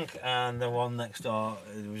back bank, and the one next door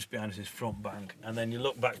just behind us is front bank. And then you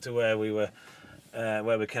look back to where we were,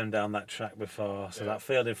 where we came down that track before. So that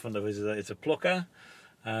field in front of us it's a plucker,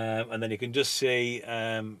 and then you can just see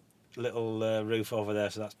little roof over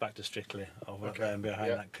there. So that's back to Strictly over there and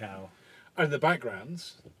behind that cow. And in the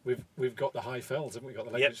backgrounds, we've got the high fells, haven't we? Got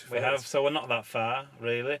the Yep, we have. So we're not that far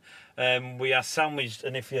really. We are sandwiched,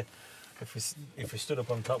 and if we stood up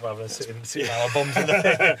on top rather than sitting our bums in the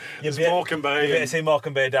thing, you'd be see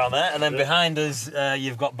Morecambe Bay down there, and then behind us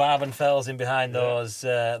you've got Barban Fells in behind those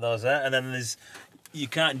there, and then you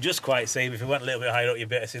can't just quite see, but if you went a little bit higher up, you'd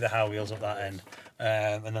be able to see the How Wheels up that end,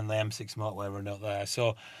 and then the M6 motorway running up there.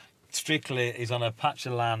 So Strictly is on a patch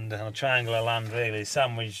of land, on a triangle of land really,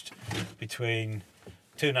 sandwiched between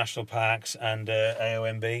two national parks and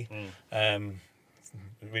AOMB.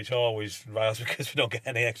 Which always riles because we don't get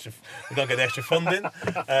the extra funding.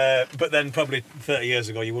 But then probably 30 years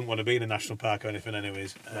ago you wouldn't want to be in a national park or anything,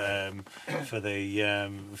 anyways, for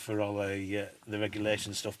all the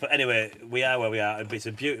regulation stuff. But anyway, we are where we are. It's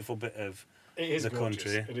a beautiful bit of the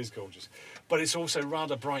country. It is gorgeous, but it's also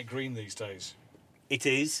rather bright green these days. It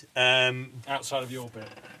is outside of your bit.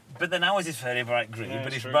 But then ours is very bright green,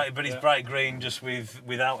 but it's bright green just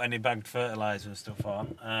without any bagged fertiliser and stuff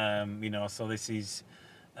on. So this is.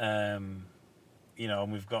 And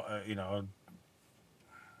we've got,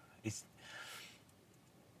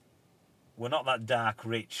 we're not that dark,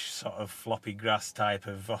 rich, sort of floppy grass type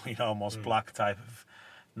of, almost black type of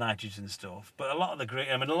nitrogen stuff. But a lot of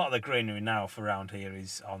the greenery now for around here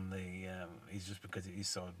is on the, is just because it is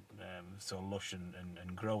so lush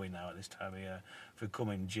and growing now at this time of year. If we come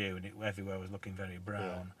in June, everywhere was looking very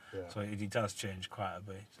brown. So it does change quite a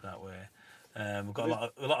bit that way. We've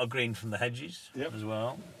got a lot of green from the hedges as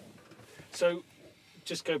well. So,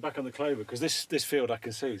 just go back on the clover, because this field I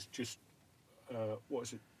can see is just what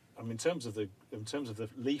is it? I mean, in terms of the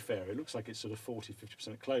leaf area, it looks like it's sort of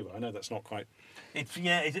 40-50% clover. I know that's not quite.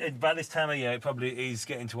 By this time of year, it probably is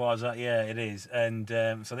getting towards that. Yeah, it is. And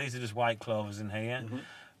so these are just white clovers in here. Mm-hmm.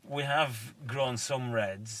 We have grown some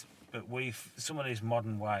reds, but some of these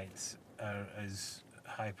modern whites are as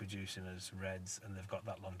high producing as reds, and they've got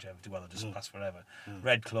that longevity. Well, they just last forever.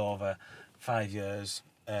 Red clover, 5 years,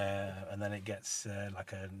 and then it gets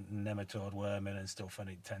like a nematode worm in and stuff, and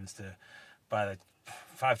it tends to, by the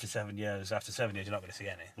 5 to 7 years, after 7 years, you're not going to see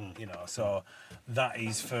any. So that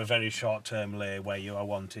is for a very short-term lay where you are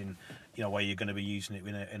wanting, where you're going to be using it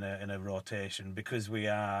in a rotation, because we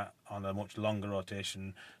are on a much longer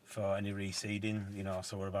rotation for any reseeding.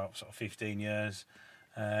 So we're about sort of 15 years.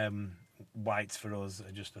 Whites for us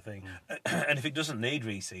are just a thing, and if it doesn't need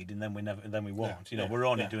reseeding, then we won't. We're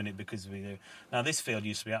only doing it because we do. Now this field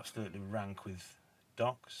used to be absolutely rank with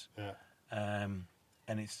docks, and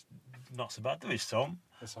it's not so bad. There is some,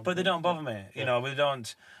 but they don't bother me. We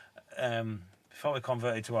don't. Before we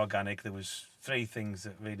converted to organic, there was 3 things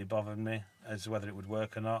that really bothered me as to whether it would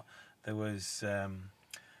work or not. There was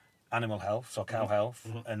animal health, so cow health,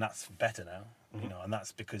 and that's better now. And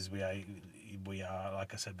that's because we are,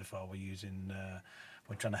 like I said before, we're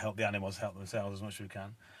trying to help the animals help themselves as much as we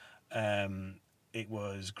can. It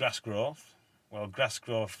was grass growth. Well, grass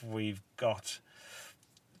growth, we've got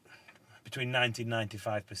between 90 and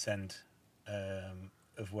 95%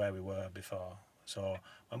 of where we were before. So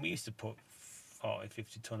when we used to put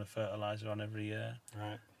 40-50 tonne of fertiliser on every year,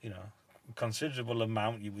 right? Considerable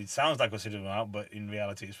amount. It sounds like a considerable amount, but in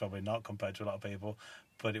reality it's probably not compared to a lot of people.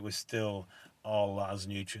 But it was still all that as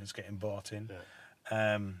nutrients getting bought in.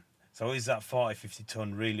 So is that 40-50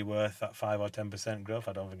 tonne really worth that 5 or 10% growth?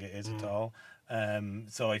 I don't think it is at all.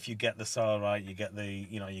 So if you get the soil right, you get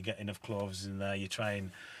you get enough clovers in there. You try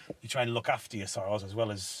and look after your soils as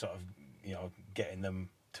well as sort of getting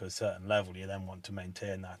them to a certain level. You then want to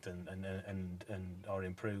maintain that and or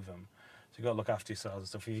improve them. So you've got to look after your soils and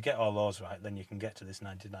stuff. If you get all those right, then you can get to this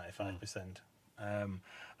 90-95%.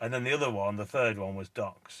 And then the third one was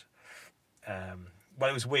docks. Well,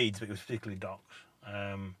 it was weeds, but it was particularly docks.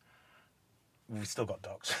 We've still got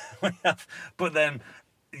docks. But then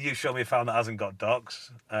you show me a farm that hasn't got docks.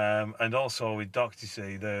 And also with docks, you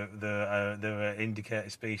see, they're indicator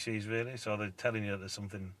species, really. So they're telling you that there's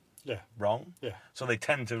something wrong. Yeah. So they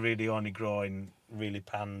tend to really only grow in really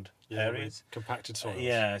panned areas. Compacted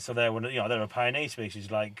soils. So they're a pioneer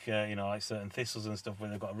species like like certain thistles and stuff where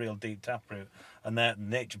they've got a real deep taproot, and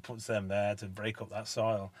nature puts them there to break up that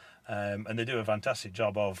soil, and they do a fantastic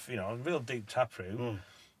job of a real deep taproot.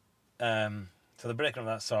 So they're breaking up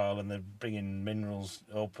that soil and they're bringing minerals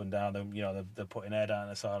up and down. They're putting air down in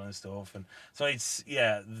the soil and stuff, and so it's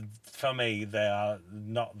for me they are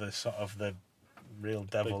not the sort of the real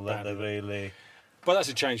devil that they're really. But that's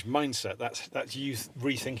a changed mindset. That's youth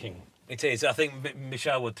rethinking. It is. I think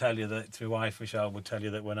Michelle would tell you that. My wife Michelle would tell you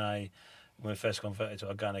that when we first converted to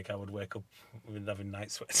organic, I would wake up with having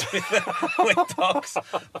night sweats with dogs.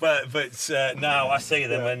 But now I see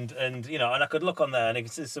them and I could look on there and I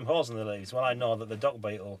can see some holes in the leaves. Well, I know that the dock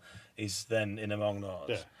beetle is then in among those.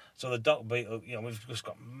 Yeah. So the dock beetle, we've just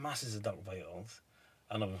got masses of dock beetles.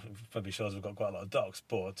 I know it probably shows we've got quite a lot of docks,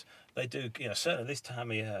 but they do, certainly this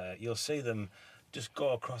time of year, you'll see them just go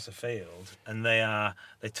across a field and they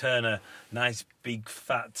turn a nice big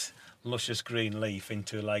fat luscious green leaf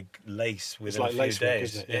into like lace within a few days. Work,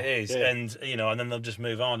 isn't it? Yeah. It is. Yeah. And then they'll just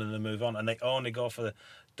move on and they only go for the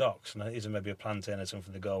docks. And it isn't maybe a plantain or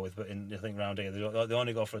something to go with, but I think round here they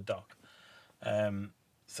only go for a dock.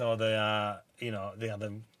 So they are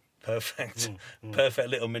the perfect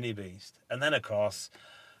little mini beast. And then of course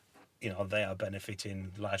they are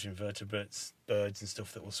benefiting large invertebrates, birds and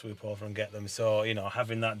stuff that will swoop over and get them. So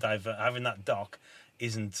having that dock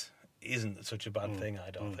isn't such a bad thing. I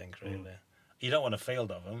don't think really. You don't want a field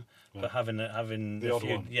of them, but having the odd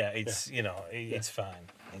one. It's it's fine.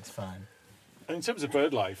 It's fine. And in terms of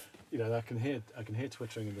bird life, I can hear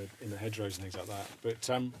twittering in the hedgerows and things like that. But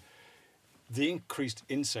the increased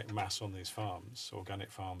insect mass on these farms, organic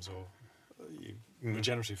farms or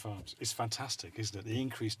regenerative farms, is fantastic, isn't it? The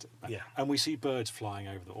increased, and we see birds flying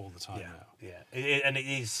over all the time now. Yeah, and it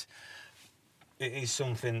is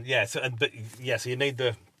something. Yeah, so you need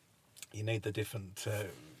the different.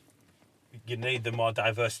 You need the more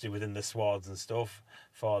diversity within the swaths and stuff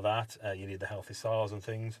for that. You need the healthy soils and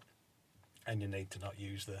things, and you need to not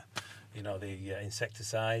use the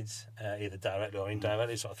insecticides either directly or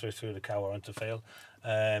indirectly, sort of through the cow or onto field.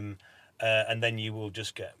 And then you will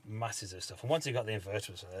just get masses of stuff. And once you've got the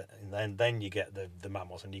invertebrates, and then you get the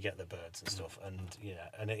mammals and you get the birds and stuff.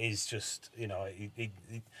 And it is just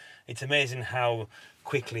it's amazing how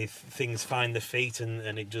quickly things find the feet,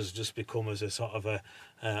 and it does just become as a sort of a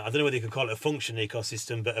I don't know whether you could call it a function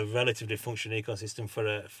ecosystem, but a relatively function ecosystem for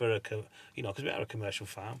a because we are a commercial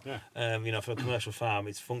farm. Yeah. For a commercial farm,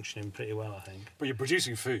 it's functioning pretty well, I think. But you're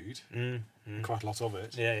producing food, quite a lot of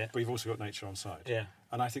it. Yeah. But you've also got nature on site. Yeah.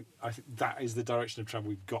 And I think that is the direction of travel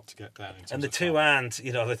we've got to get down. And the two aren't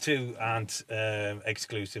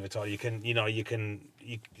exclusive at all.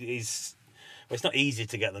 It's not easy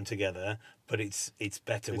to get them together, but it's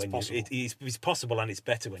better when possible. It's possible, and it's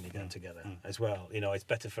better when you get them together as well. It's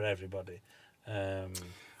better for everybody. And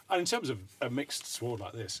in terms of a mixed sward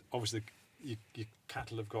like this, obviously your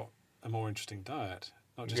cattle have got a more interesting diet.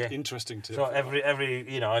 Not just interesting to. So every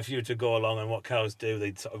if you were to go along and what cows do,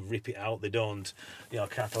 they sort of rip it out. They don't,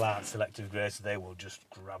 cattle aren't selective grades, so they will just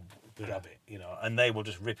grab it, and they will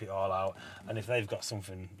just rip it all out. And if they've got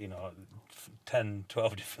something, 10,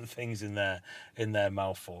 12 different things in their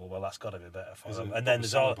mouthful, well, that's got to be better for them. And then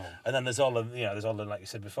there's all the like you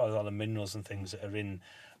said before, there's all the minerals and things that are in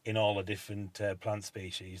all the different plant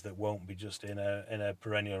species that won't be just in a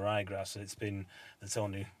perennial ryegrass that's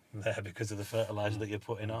only there because of the fertiliser that you're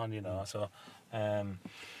putting on, So I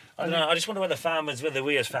don't know. I just wonder whether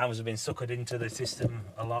we as farmers have been suckered into the system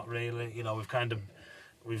a lot. Really,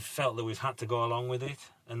 we've felt that we've had to go along with it,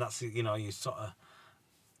 and that's you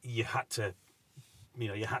had to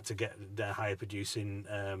get the higher producing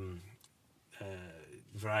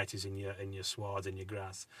varieties in your swaths in your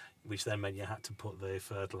grass, which then meant you had to put the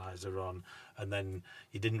fertiliser on, and then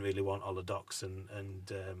you didn't really want all the docks and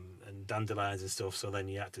dandelions and stuff, so then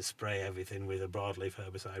you had to spray everything with a broadleaf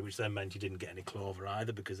herbicide, which then meant you didn't get any clover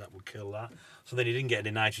either because that would kill that. So then you didn't get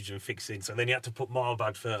any nitrogen fixing, so then you had to put more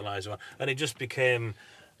bad fertiliser on, and it just became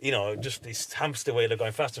just this hamster wheel of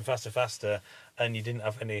going faster and faster and faster, and you didn't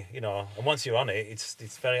have any, and once you're on it,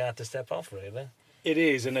 it's very hard to step off, really. It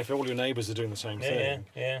is, and if all your neighbours are doing the same thing,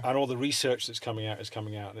 yeah. And all the research that's coming out,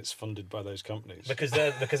 and it's funded by those companies. Because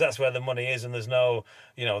that's where the money is, and there's no,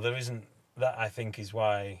 there isn't. That I think is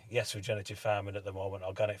why, yes, regenerative farming at the moment,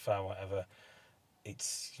 organic farm, whatever,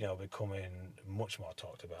 it's becoming much more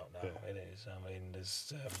talked about now. Yeah. It is. I mean,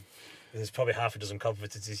 there's probably half a dozen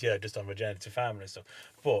conferences this year just on regenerative farming and stuff,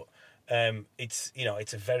 but it's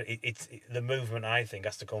the movement, I think,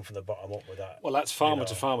 has to come from the bottom up with that. Well, that's farmer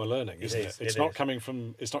to farmer learning, isn't it? It's not is. coming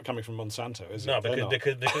from Monsanto, is it? No,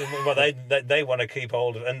 because well, they want to keep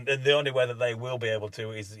hold of, and the only way that they will be able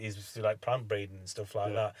to is through like plant breeding and stuff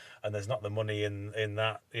like that. And there's not the money in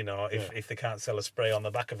that, if they can't sell a spray on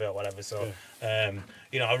the back of it or whatever. So,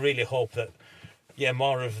 I really hope that. Yeah,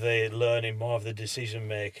 more of the learning, more of the decision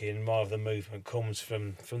making, more of the movement comes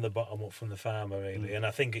from the bottom up, from the farmer, really. And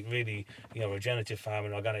I think it really, regenerative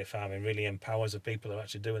farming, organic farming, really empowers the people who are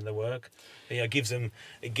actually doing the work. It gives them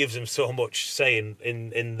so much say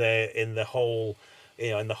in the whole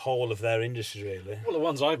of their industry, really. Well, the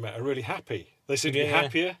ones I've met are really happy. They seem to be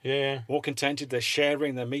happier, more contented. They're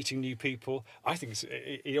sharing, they're meeting new people. I think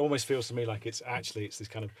it almost feels to me like it's this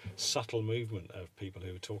kind of subtle movement of people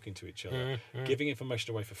who are talking to each other, giving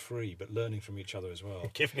information away for free, but learning from each other as well.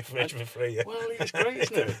 Giving information for free. Yeah. Well, it's great,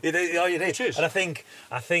 isn't it? It is. And I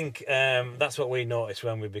think that's what we noticed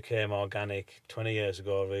when we became organic 20 years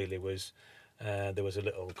ago. Really was. There was a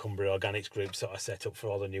little Cumbria Organics group sort of set up for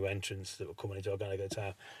all the new entrants that were coming into organic at the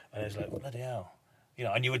time, and it was like, bloody hell.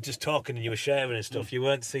 And you were just talking and you were sharing and stuff. You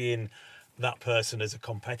weren't seeing that person as a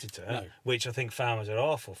competitor, which I think farmers are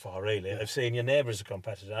awful for, really, of seeing your neighbour as a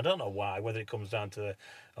competitor. I don't know why, whether it comes down to,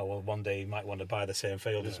 one day you might want to buy the same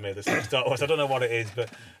field as me, the same start horse. I don't know what it is, but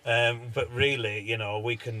really,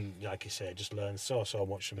 we can, like you say, just learn so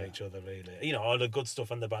much from each other, really. All the good stuff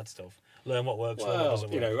and the bad stuff. Learn what works and what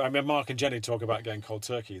doesn't work. I mean, Mark and Jenny talk about going cold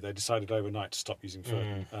turkey. They decided overnight to stop using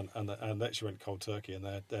fertin, and they actually went cold turkey, and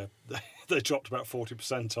they dropped about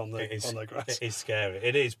 40% on their grass. It is scary.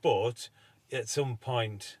 It is, but at some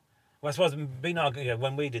point, I suppose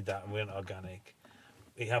when we did that and we went organic,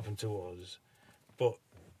 it happened to us. But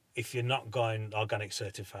if you're not going organic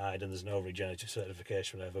certified and there's no regenerative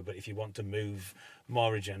certification or whatever, but if you want to move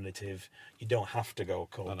more regenerative, you don't have to go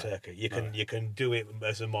cold turkey. You can do it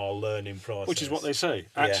as a more learning process. Which is what they say.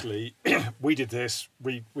 Actually, we did this.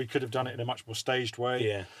 We could have done it in a much more staged way.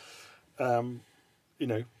 Yeah.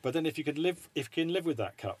 But then if you can live with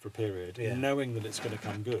that cut for a period, knowing that it's going to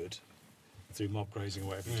come good through mob grazing or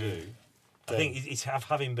whatever you do. I think it's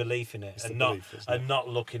having belief in it, and not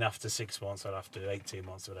looking after 6 months or after 18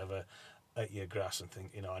 months or whatever at your grass and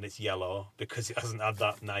think, and it's yellow because it hasn't had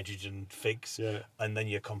that nitrogen fix. Yeah. And then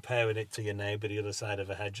you're comparing it to your neighbour the other side of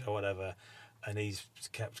a hedge or whatever, and he's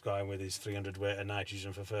kept going with his 300 weight of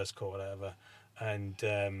nitrogen for first coat or whatever, and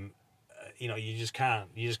you just can't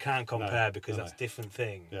compare because that's a different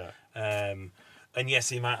thing. Yeah. And yes,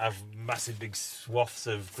 he might have massive big swaths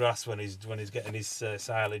of grass when he's getting his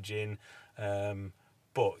silage in,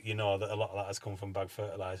 but that a lot of that has come from bag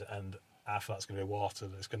fertiliser, and half of that's going to be water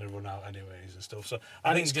that's going to run out anyways and stuff. So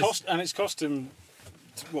it's cost him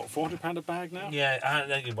what, £400 a bag now? Yeah,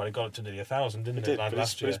 it got up to nearly 1,000, didn't it? Like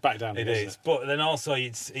last year. It's back down. It is, but then also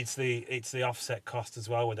it's the offset cost as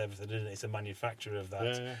well with everything, isn't it? It's the manufacture of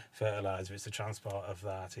that fertiliser, it's the transport of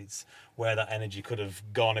that, it's where that energy could have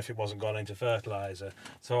gone if it wasn't gone into fertiliser.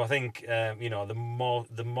 So I think the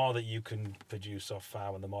more that you can produce off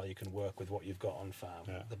farm and the more you can work with what you've got on farm,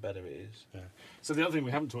 the better it is. Yeah. So the other thing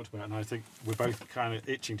we haven't talked about, and I think we're both kind of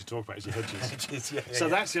itching to talk about, is your hedges. So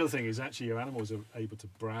that's the other thing, is actually your animals are able to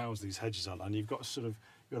browse these hedges on, and you've got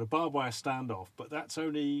a barbed wire standoff, but that's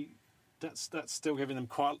still giving them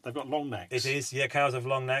they've got long necks. It is, cows have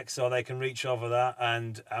long necks, so they can reach over that,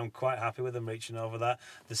 and I'm quite happy with them reaching over that.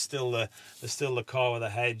 There's still the core of the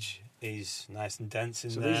hedge is nice and dense in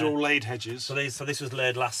there. So these are all laid hedges. So this was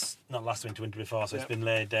laid not last winter before, so it's been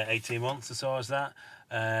laid 18 months or so as that.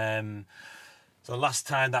 So last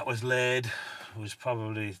time that was laid was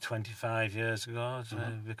probably 25 years ago,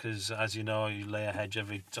 because as you know, you lay a hedge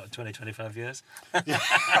every 20, 25 years.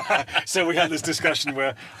 So we had this discussion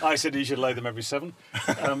where I said you should lay them every 7.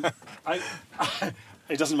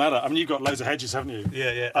 It doesn't matter. I mean, you've got loads of hedges, haven't you?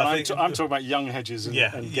 Yeah. And I'm talking about young hedges and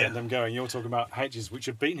getting them going. You're talking about hedges which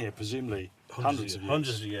have been here, presumably, hundreds of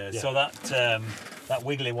years. Yeah. So that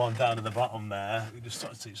wiggly one down at the bottom there, you just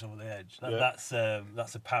sort of see some of the edge. That's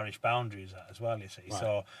the parish boundaries as well, you see. Right.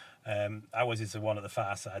 So ours is the one at the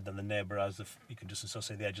far side, then the neighbour has you can just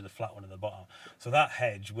see the edge of the flat one at the bottom. So that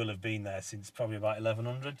hedge will have been there since probably about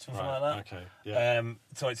 1100, something like that. Okay. Yeah.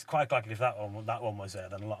 So it's quite likely if that one was there,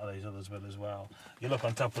 then a lot of these others will as well. You look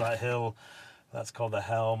on top of that hill, that's called the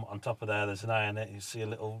Helm. On top of there's an iron. You see a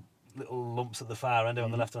little lumps at the far end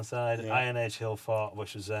on the left hand side. Iron Age Hill Fort,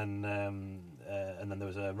 which was then and then there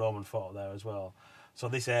was a Roman fort there as well. So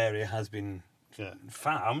this area has been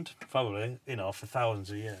farmed probably for thousands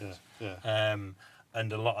of years.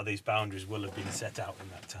 And a lot of these boundaries will have been set out in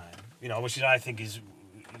that time, which I think is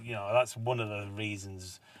that's one of the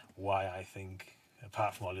reasons why I think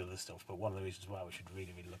apart from all the other stuff. But one of the reasons why we should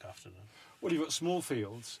really, really look after them. Well, you've got small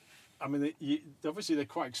fields. I mean, obviously they're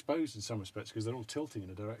quite exposed in some respects because they're all tilting in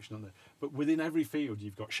a direction, aren't they? But within every field,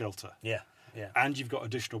 you've got shelter. Yeah. And you've got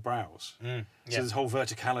additional browse. So there's whole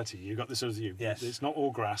verticality. You've got this sort of view. Yes. It's not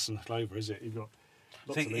all grass and clover, is it? You've got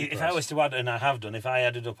lots of leaf if grass. I was to add, and I have done, if I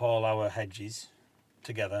added up all our hedges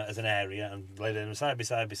together as an area and laid them side by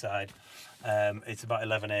side, it's about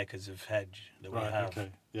 11 acres of hedge that we have. Okay.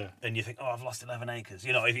 Yeah. And you think, oh, I've lost 11 acres.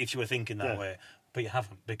 You know, if you were thinking that way. But you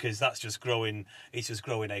haven't, because that's just growing. It's just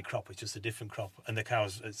growing a crop. It's just a different crop, and the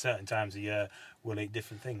cows at certain times of the year will eat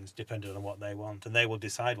different things depending on what they want, and they will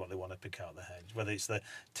decide what they want to pick out the hedge, whether it's the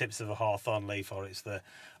tips of a hawthorn leaf, or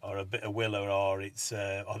a bit of willow, or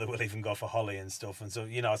they will even go for holly and stuff. And so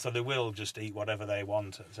so they will just eat whatever they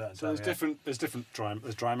want at certain times.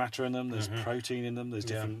 There's dry matter in them. There's protein in them. There's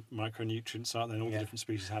different micronutrients, aren't there? And all the different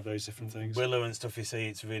species have those different things. Willow and stuff, you see,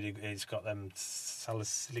 it's got them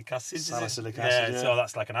salicylic acid. Salicylic acid. Yeah. So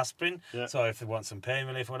that's like an aspirin. Yeah. So if they want some pain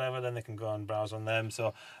relief or whatever, then they can go and browse on them.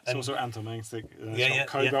 So it's also anthelmintic. It's got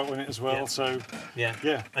cobalt in it as well. Yeah.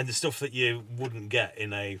 So and the stuff that you wouldn't get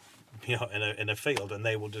in a field, and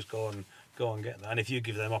they will just go and get that. And if you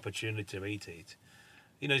give them opportunity to eat it,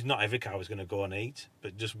 not every cow is going to go and eat,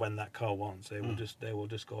 but just when that cow wants, they will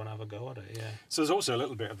just go and have a go at it. Yeah. So there's also a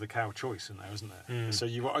little bit of the cow choice in there, isn't there? So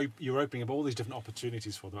you're opening up all these different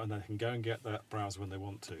opportunities for them, and they can go and get that browse when they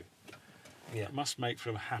want to. Yeah. It must make for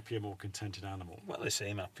a happier, more contented animal. Well, they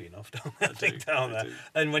seem happy enough, don't they? I think down there.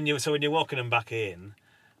 And when you're walking them back in,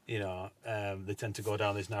 they tend to go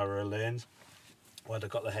down these narrower lanes where they've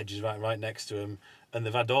got the hedges right next to them, and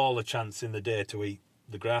they've had all the chance in the day to eat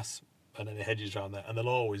the grass and any hedges around there, and they'll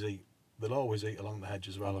always eat along the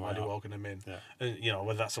hedges rather than walking them in. Yeah.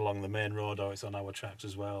 Whether that's along the main road or it's on our tracks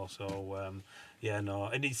as well. So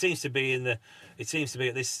and it seems to be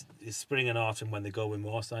at this spring and autumn when they go in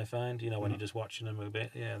most, I find. When you're just watching them a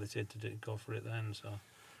bit, they tend to go for it then. So.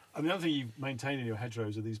 And the other thing you maintain in your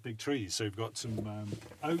hedgerows are these big trees. So you've got some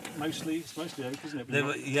oak, mostly. It's mostly oak, isn't it?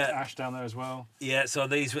 But ash down there as well. Yeah, so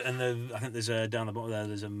these, I think there's down the bottom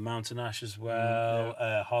there's a mountain ash as well,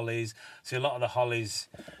 hollies. See, a lot of the hollies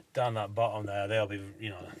down that bottom there, they'll be,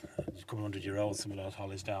 a couple 100-year-old, some of those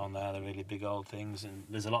hollies down there. They're really big old things, and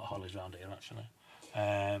there's a lot of hollies around here, actually.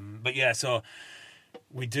 So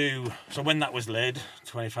we do. So when that was laid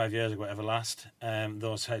 25 years ago, whatever last,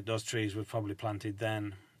 those trees were probably planted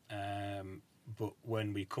then. But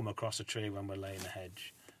when we come across a tree when we're laying a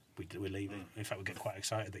hedge, we leave it. In fact, we get quite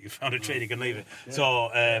excited that you found a tree and you can leave it. Yeah. So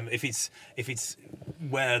if it's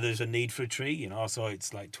where there's a need for a tree, so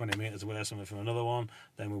it's like 20 metres away or something from another one,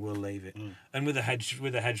 then we will leave it. And with a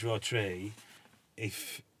hedgerow tree,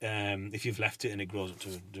 if you've left it and it grows up to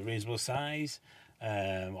a reasonable size,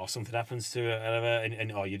 or something happens to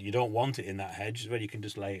it, or you don't want it in that hedge, well, you can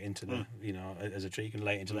just lay it into the, as a tree, you can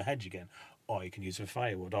lay it into the hedge again, or you can use it for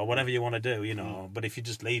firewood, or whatever you want to do, But if you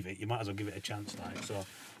just leave it, you might as well give it a chance, So,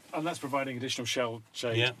 and that's providing additional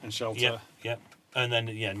shade and shelter. Yeah. And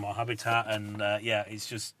then more habitat, and it's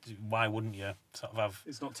just, why wouldn't you sort of have?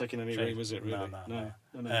 It's not taking any room, is it? Really? No.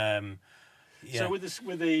 So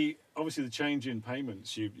with the obviously the change in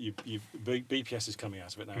payments, BPS is coming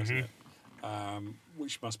out of it now, isn't it?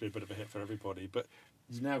 Which must be a bit of a hit for everybody. But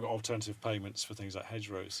you've now got alternative payments for things like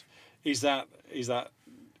hedgerows. Is that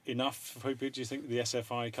enough for people? Do you think, the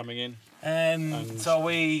SFI coming in? So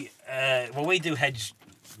we do hedge.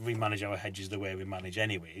 We manage our hedges the way we manage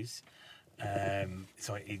anyways.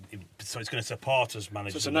 So it's going to support us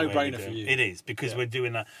managing. So it's a no-brainer for you. It is, because we're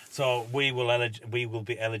doing that. So we will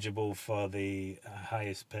be eligible for the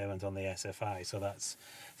highest payment on the SFI.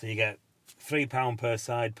 So you get £3 per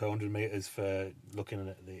side per 100 metres for looking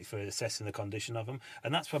at for assessing the condition of them,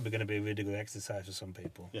 and that's probably going to be a really good exercise for some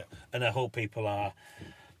people. Yeah. And I hope people are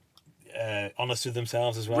honest with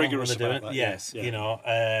themselves as well. Rigorous when they do about it. that. Yes,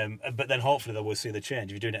 yeah. But then hopefully they will see the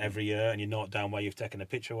change. If you're doing it every year and you note down where you've taken a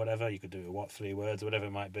picture or whatever, you could do 3 words or whatever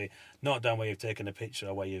it might be. Note down where you've taken a picture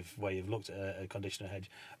or where you've looked at a condition of hedge,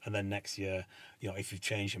 and then next year, if you've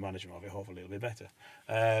changed your management of it, hopefully it'll be better.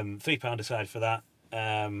 £3 aside for that,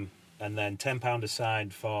 and then £10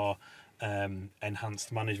 aside for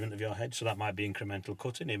enhanced management of your hedge. So that might be incremental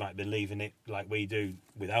cutting. It might be leaving it like we do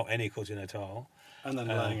without any cutting at all. And then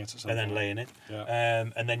laying it at some And then point. laying it. Yeah.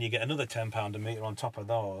 And then you get another £10 a metre on top of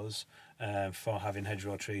those for having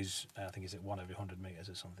hedgerow trees. I think it's at 1 every 100 metres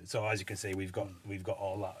or something. So as you can see, we've got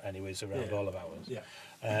all that anyways around all of ours. Yeah.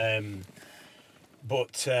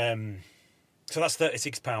 So that's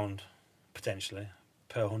 £36 potentially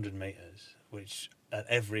per 100 metres, which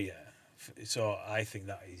every year. So I think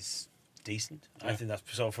that is decent. I think that's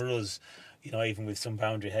so for us. even with some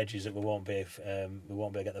boundary hedges that we won't be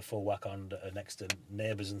able to get the full whack on next to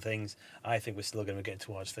neighbours and things, I think we're still going to get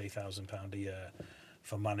towards £3,000 a year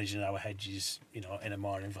for managing our hedges, in a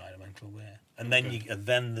more environmental way. And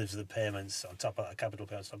then there's the payments on top of that, capital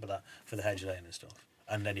payments on top of that for the hedge laying and stuff,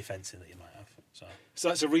 and any fencing that you might have. So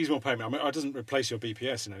that's a reasonable payment. I mean, it doesn't replace your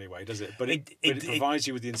BPS in any way, does it? But it provides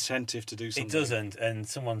you with the incentive to do something. It doesn't. And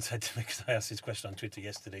someone said to me, because I asked this question on Twitter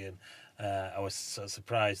yesterday, and I was sort of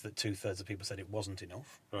surprised that 2/3 of people said it wasn't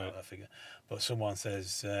enough. Right. That figure. But someone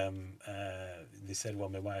says, they said, well,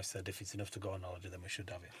 my wife said, if it's enough to go on holiday, then we should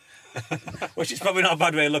have it. Which is probably not a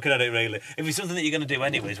bad way of looking at it, really. If it's something that you're going to do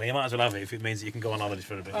anyways, well, you might as well have it if it means that you can go on holidays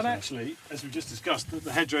for a bit. And actually, as we've just discussed,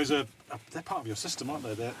 the hedgerows they're part of your system, aren't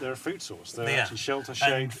they? They're a food source. They're actually shelter,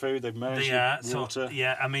 shade, food. They've managed water.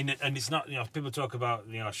 I mean, and it's not. People talk about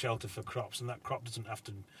shelter for crops, and that crop doesn't have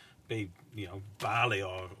to be barley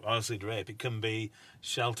or oilseed rape. It can be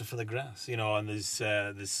shelter for the grass. And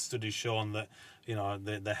there's studies shown that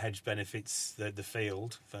the hedge benefits the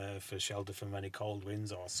field for shelter from any cold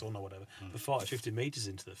winds or sun or whatever for 40-50 metres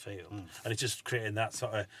into the field, and it's just creating that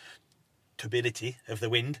sort of turbidity of the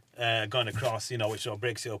wind going across, which sort of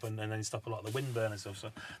breaks it up and then stop a lot of the wind burn and stuff.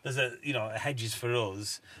 So there's hedges for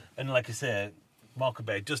us, and like I say, Morecambe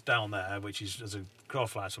Bay just down there, which is as a crow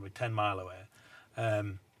flies probably 10 mile away.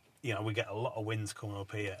 We get a lot of winds coming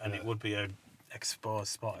up here, and it would be an exposed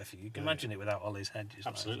spot if you can imagine it without all these hedges.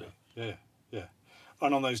 Absolutely, yeah.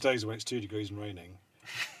 And on those days when it's 2 degrees and raining,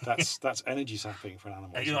 that's energy sapping for an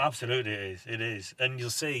animal. Absolutely, it is, and you'll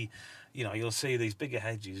see these bigger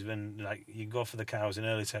hedges when you go for the cows in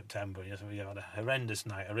early September. You had a horrendous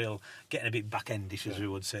night, getting a bit back-endish, as we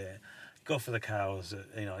would say. Go for the cows.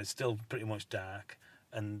 It's still pretty much dark,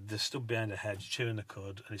 and they're stood behind a hedge chewing the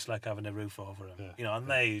cud, and it's like having a roof over them. And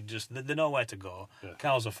they know where to go.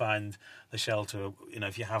 Cows will find the shelter.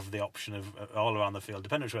 If you have the option of all around the field,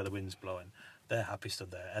 depending on where the wind's blowing. They're happy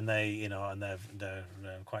stood there, and they're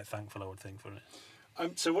quite thankful, I would think, for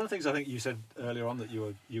it. So one of the things I think you said earlier on that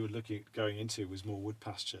you were looking at going into was more wood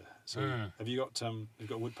pasture. So have you got you've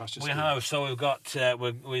got a wood pasture? We scheme? have. So we've got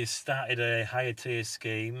we started a higher tier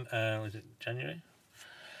scheme. Was it January?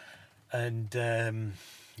 And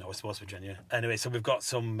no, it's supposed to be January. Anyway, so we've got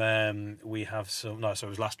some. We have some. No, so it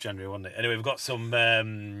was last January, wasn't it? Anyway, we've got some.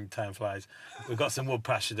 Time flies. We've got some wood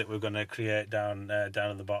pasture that we're going to create down at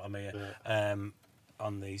the bottom here,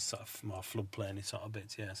 on these sort of more floodplainy sort of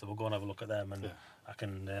bits. Yeah, so we'll go and have a look at them, and I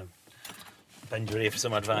can bend your ear for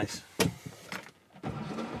some advice.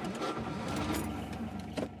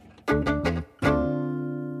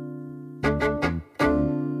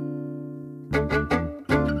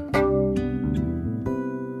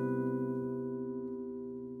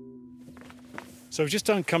 So we've just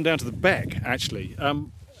come down to the beck, actually.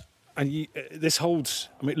 And this holds,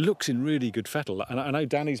 it looks in really good fettle. And I know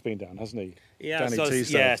Danny's been down, hasn't he? Yeah,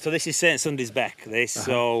 so this is St Sunday's beck, this.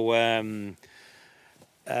 So,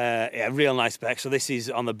 real nice beck. So this is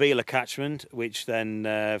on the Beela catchment, which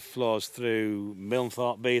then flows through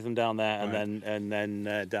Milnthorpe, Beetham down there, and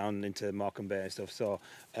then down into Morecambe Bay and stuff. So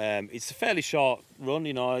it's a fairly short run,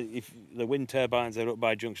 if the wind turbines are up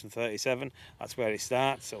by junction 37, that's where it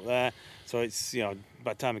starts, up there. So it's,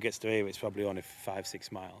 by the time it gets to here, it's probably only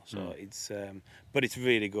 5-6 miles. So it's, but it's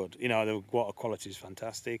really good. The water quality is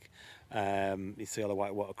fantastic. You see all the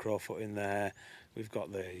white water crowfoot in there. We've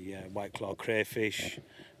got the white claw crayfish,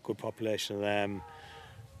 good population of them.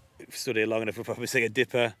 If you stood here long enough, we'll probably see a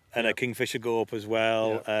dipper and a kingfisher go up as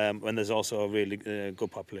well. And there's also a really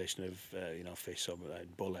good population of fish, so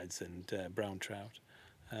bullheads and brown trout.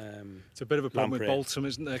 It's a bit of a problem with balsam,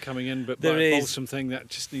 isn't there, coming in? But balsam thing that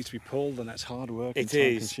just needs to be pulled, and that's hard work and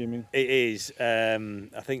time-consuming. It is.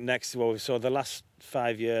 I think so the last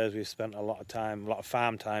 5 years we've spent a lot of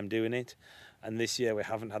farm time doing it, and this year we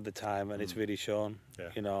haven't had the time, and it's really shown.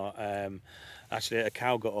 Actually, a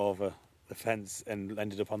cow got over the fence and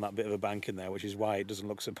ended up on that bit of a bank in there, which is why it doesn't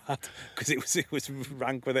look so bad, because it was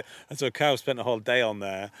rank with it. And so a cow spent a whole day on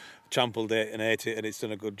there, trampled it and ate it, and it's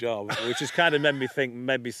done a good job, which has kind of made me think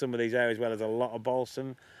maybe some of these areas where there's a lot of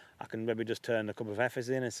balsam, I can maybe just turn a couple of heifers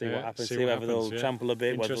in and see what happens, see whether they'll trample a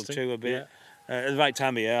bit, whether they'll chew a bit. At the right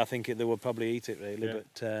time of year, I think they will probably eat it, really,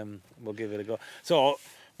 but we'll give it a go. So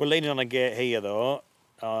we're leaning on a gate here, though,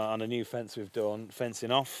 on a new fence we've done,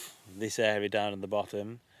 fencing off this area down at the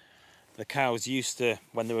bottom. The cows used to,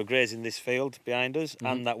 when they were grazing this field behind us,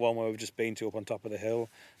 and that one where we've just been to up on top of the hill,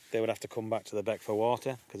 they would have to come back to the beck for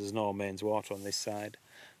water, because there's no mains water on this side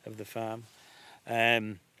of the farm.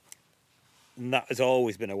 And that has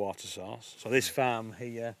always been a water source. So this farm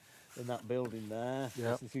here in that building there.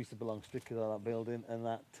 Yeah. This used to belong strictly to that building, and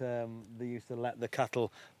that they used to let the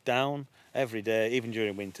cattle down every day, even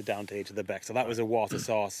during winter, down to here to the beck. So that was a water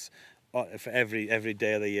source for every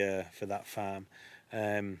day of the year for that farm,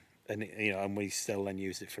 and and we still then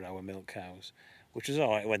use it for our milk cows, which was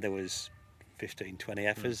all right when there was 15, 20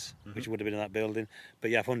 heifers, which would have been in that building.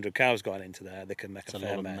 But yeah, if 100 cows got into there, they can make a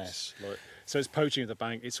fair mess. So it's poaching at the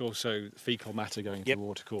bank. It's also fecal matter going to the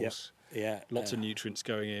watercourse. Yeah, lots of nutrients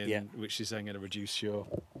going in, which is then going to reduce your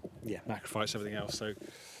macrophytes, everything else. So,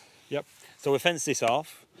 So we fenced this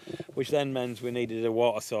off, which then meant we needed a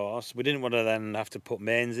water source. We didn't want to then have to put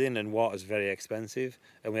mains in, and water's very expensive,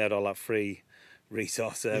 and we had all that free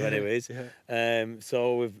resource there anyways.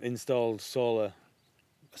 So we've installed solar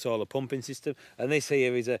pumping system, and this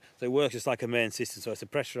here so it works just like a main system. So it's a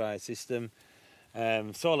pressurised system,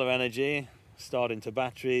 solar energy stored into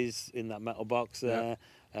batteries in that metal box there.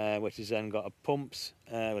 Which has then got pumps.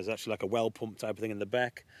 It was actually like a well pump type of thing in the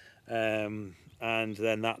back, and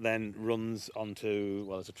then that runs onto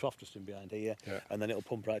there's a trough just in behind here, and then it'll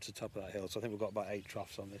pump right to the top of that hill. So I think we've got about 8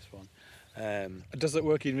 troughs on this one. Does that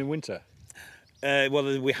work even in winter?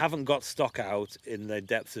 Well, we haven't got stock out in the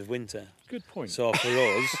depths of winter. Good point. So for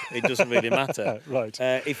us, it doesn't really matter. Right.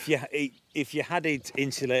 If you had it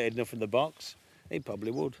insulated enough in the box, it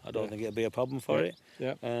probably would. I don't think it'd be a problem for it.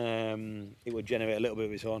 Yeah. It would generate a little bit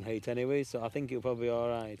of its own heat anyway, so I think it'll probably be all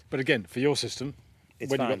right. But again, for your system, it's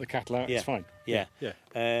when fine. you've got the cattle out, it's fine. Yeah.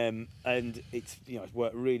 And it's it's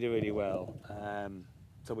worked really, really well.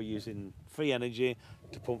 So we're using free energy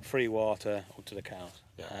to pump free water onto the cows.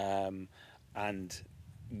 And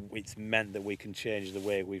it's meant that we can change the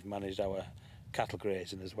way we've managed our cattle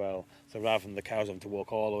grazing as well. So rather than the cows having to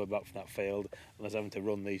walk all the way back from that field and us having to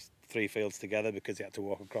run these 3 fields together because they had to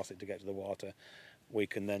walk across it to get to the water, we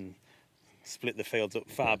can then split the fields up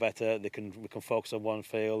far better. We can focus on one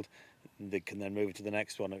field, they can then move to the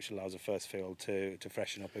next one, which allows the first field to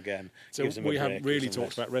freshen up again. So we haven't really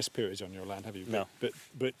talked about rest periods on your land, have you? No.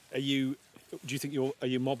 But are you? Do you think are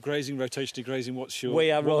you mob grazing, rotationally grazing? What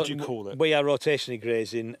would you call it? We are rotationally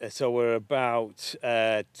grazing, so we're about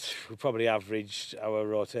our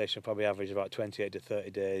rotation probably average about 28 to 30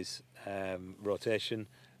 days rotation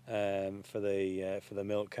for the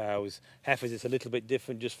milk cows. Heifers, it's a little bit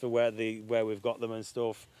different just for where we've got them and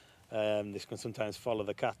stuff. This can sometimes follow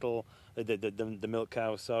the cattle, the milk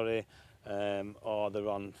cows, sorry, or they're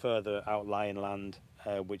on further outlying land.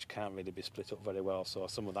 Which can't really be split up very well, so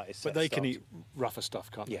some of that is. But they can eat rougher stuff,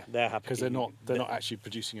 can't they? Yeah, they're happy because they're not actually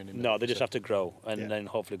producing any milk. No, they just have to grow and then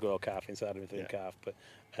hopefully grow a calf inside of the calf. But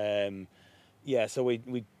so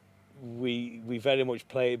we very much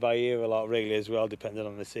play it by ear a lot, really, as well, depending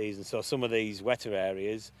on the season. So some of these wetter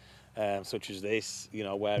areas, such as this,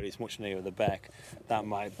 where it's much nearer the beck, that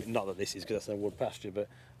might be, not that this is because that's no wood pasture, but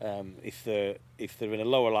if they're in a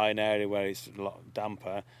lower lying area where it's a lot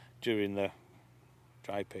damper during the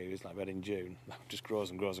dry periods, like we had in June, that just grows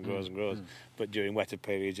and grows and grows and grows. But during wetter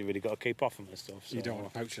periods, you've really got to keep off them and stuff. So. You don't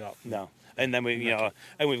want to poach it up. No, and then we've got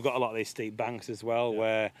a lot of these steep banks as well,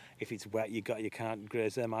 where if it's wet, you can't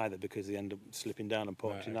graze them either because they end up slipping down and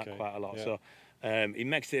poaching that quite a lot. Yeah. So it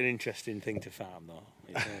makes it an interesting thing to farm, though.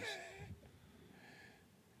 It does.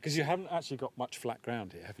 Because you haven't actually got much flat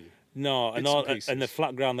ground here, have you? No, and the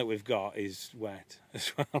flat ground that we've got is wet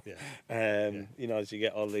as well. Yeah. As you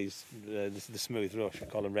get all these the smooth rush, we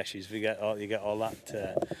call them reshes. You get all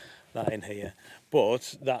that in here,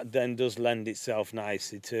 but that then does lend itself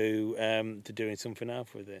nicely to doing something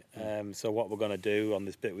else with it. So what we're going to do on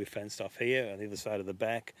this bit we've fenced off here on the other side of the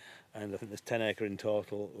beck, and I think there's 10 acre in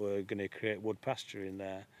total. We're going to create wood pasture in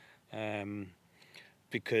there,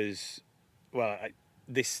 because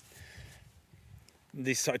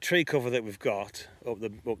this sort of tree cover that we've got up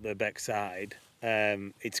the beck side,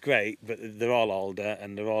 it's great, but they're all older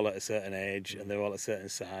and they're all at a certain age and they're all at a certain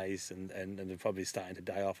size and they're probably starting to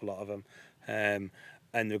die off, a lot of them. And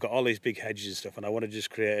we've got all these big hedges and stuff, and I want to just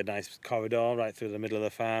create a nice corridor right through the middle of the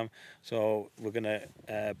farm. So we're going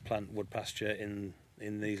to plant wood pasture in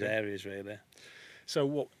these areas, really. So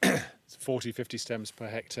what, 40, 50 stems per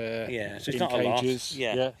hectare? Yeah, so it's in not cages.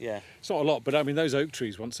 a lot. Yeah. It's not a lot, but I mean those oak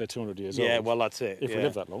trees, once they're 200 years old. Yeah, well that's it. If we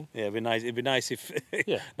live that long. Yeah, it'd be nice if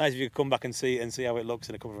nice if you could come back and see how it looks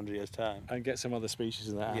in a couple of 100 years' time. And get some other species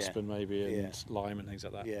in there, aspen maybe, and lime and things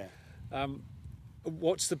like that. Yeah.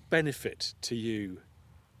 What's the benefit to you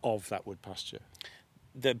of that wood pasture?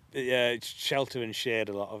 It's shelter and shade,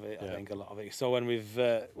 a lot of it. I think a lot of it. So when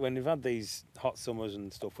we've had these hot summers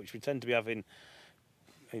and stuff, which we tend to be having.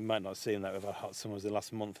 You might not see that we've had hot summers the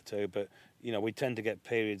last month or two, but we tend to get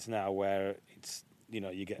periods now where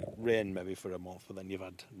you get rain maybe for a month, but then you've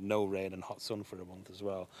had no rain and hot sun for a month as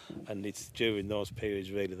well. And it's during those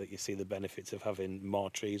periods really that you see the benefits of having more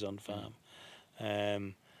trees on farm.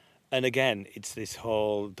 And again, it's this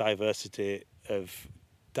whole diversity of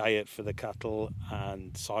diet for the cattle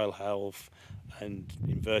and soil health and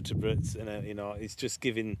invertebrates, and it's just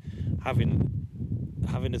having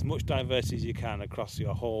as much diversity as you can across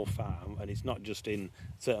your whole farm, and it's not just in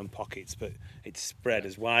certain pockets, but it's spread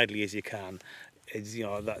as widely as you can. It's,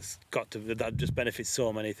 that just benefits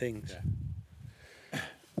so many things. Yeah.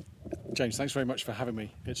 James, thanks very much for having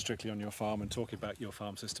me at Strictly on your farm and talking about your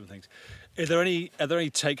farm system and things. Are there any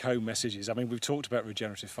take-home messages? I mean, we've talked about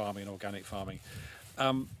regenerative farming and organic farming.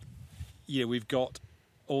 We've got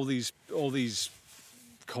all these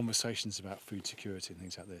conversations about food security and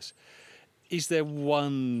things like this. Is there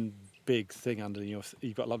one big thing under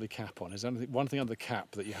you've got a lovely cap on? Is there one thing under the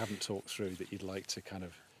cap that you haven't talked through that you'd like to kind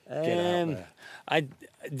of get out there?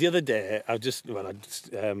 The other day,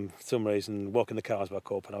 for some reason, walking the cars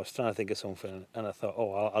back up, and I was trying to think of something, and I thought,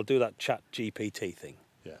 I'll do that Chat GPT thing.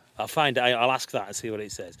 Yeah, I'll ask that and see what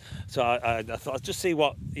it says. So I thought I'd just see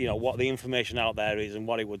what the information out there is and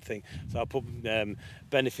what it would think. So I put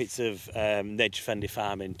benefits of nature-friendly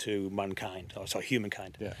farming to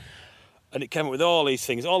humankind. Yeah. And it came up with all these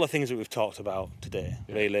things, all the things that we've talked about today,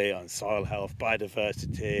 really, on soil health,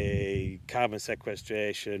 biodiversity, carbon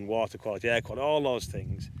sequestration, water quality, air quality, all those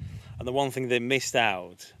things. And the one thing they missed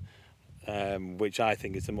out, which I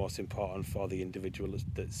think is the most important for the individual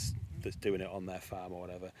that's doing it on their farm or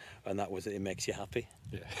whatever, and that was that it makes you happy.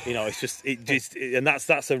 Yeah. And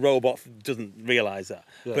that's a robot doesn't realise that.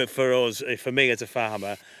 Yeah. But for me as a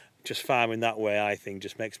farmer, just farming that way, I think,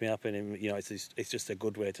 just makes me happy. And, it's just a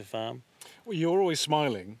good way to farm. Well, you're always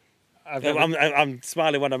smiling. I'm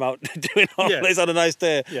smiling when I'm out doing all this on a nice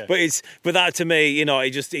day. Yeah. But that to me,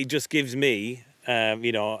 it just gives me,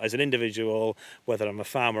 as an individual, whether I'm a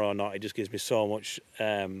farmer or not, it just gives me so much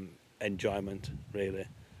enjoyment, really,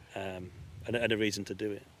 and a reason to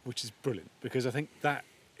do it. Which is brilliant, because I think that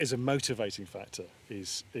is a motivating factor.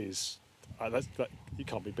 That you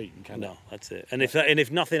can't be beaten, can you? No, that's it. And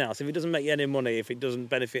if nothing else, if it doesn't make you any money, if it doesn't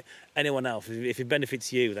benefit anyone else, if it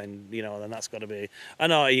benefits you, then then that's got to be. I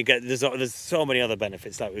know there's so many other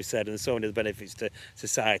benefits, like we've said, and so many other benefits to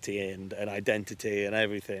society and identity and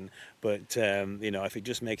everything. But if it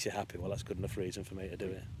just makes you happy, well, that's good enough reason for me to do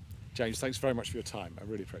it. James, thanks very much for your time. I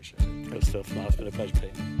really appreciate it. Good stuff. No, it's been a pleasure,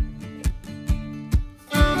 Pete.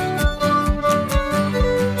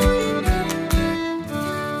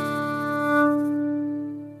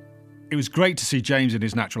 It was great to see James in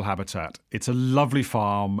his natural habitat. It's a lovely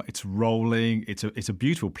farm, it's rolling, it's a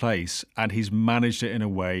beautiful place, and he's managed it in a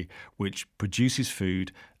way which produces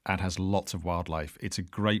food and has lots of wildlife. It's a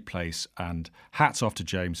great place, and hats off to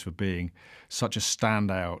James for being such a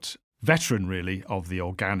standout veteran, really, of the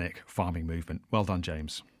organic farming movement. Well done,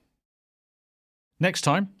 James. Next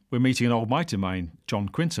time, we're meeting an old mate of mine, John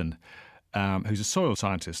Quinton, who's a soil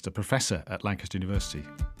scientist, a professor at Lancaster University.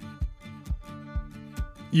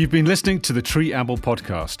 You've been listening to the Tree Amble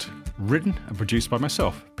podcast, written and produced by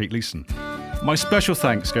myself, Pete Leeson. My special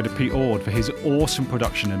thanks go to Pete Ord for his awesome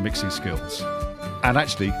production and mixing skills. And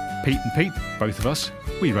actually, Pete and Pete, both of us,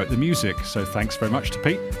 we wrote the music, so thanks very much to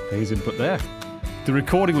Pete for his input there. The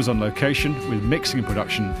recording was on location with mixing and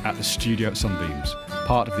production at the studio at Sunbeams,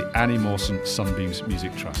 part of the Annie Mawson Sunbeams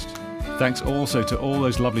Music Trust. Thanks also to all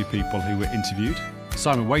those lovely people who were interviewed,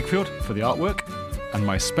 Simon Wakefield for the artwork, and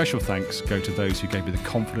my special thanks go to those who gave me the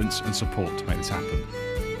confidence and support to make this happen.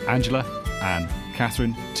 Angela, Anne,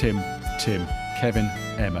 Catherine, Tim, Kevin,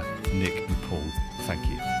 Emma, Nick and Paul, thank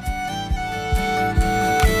you.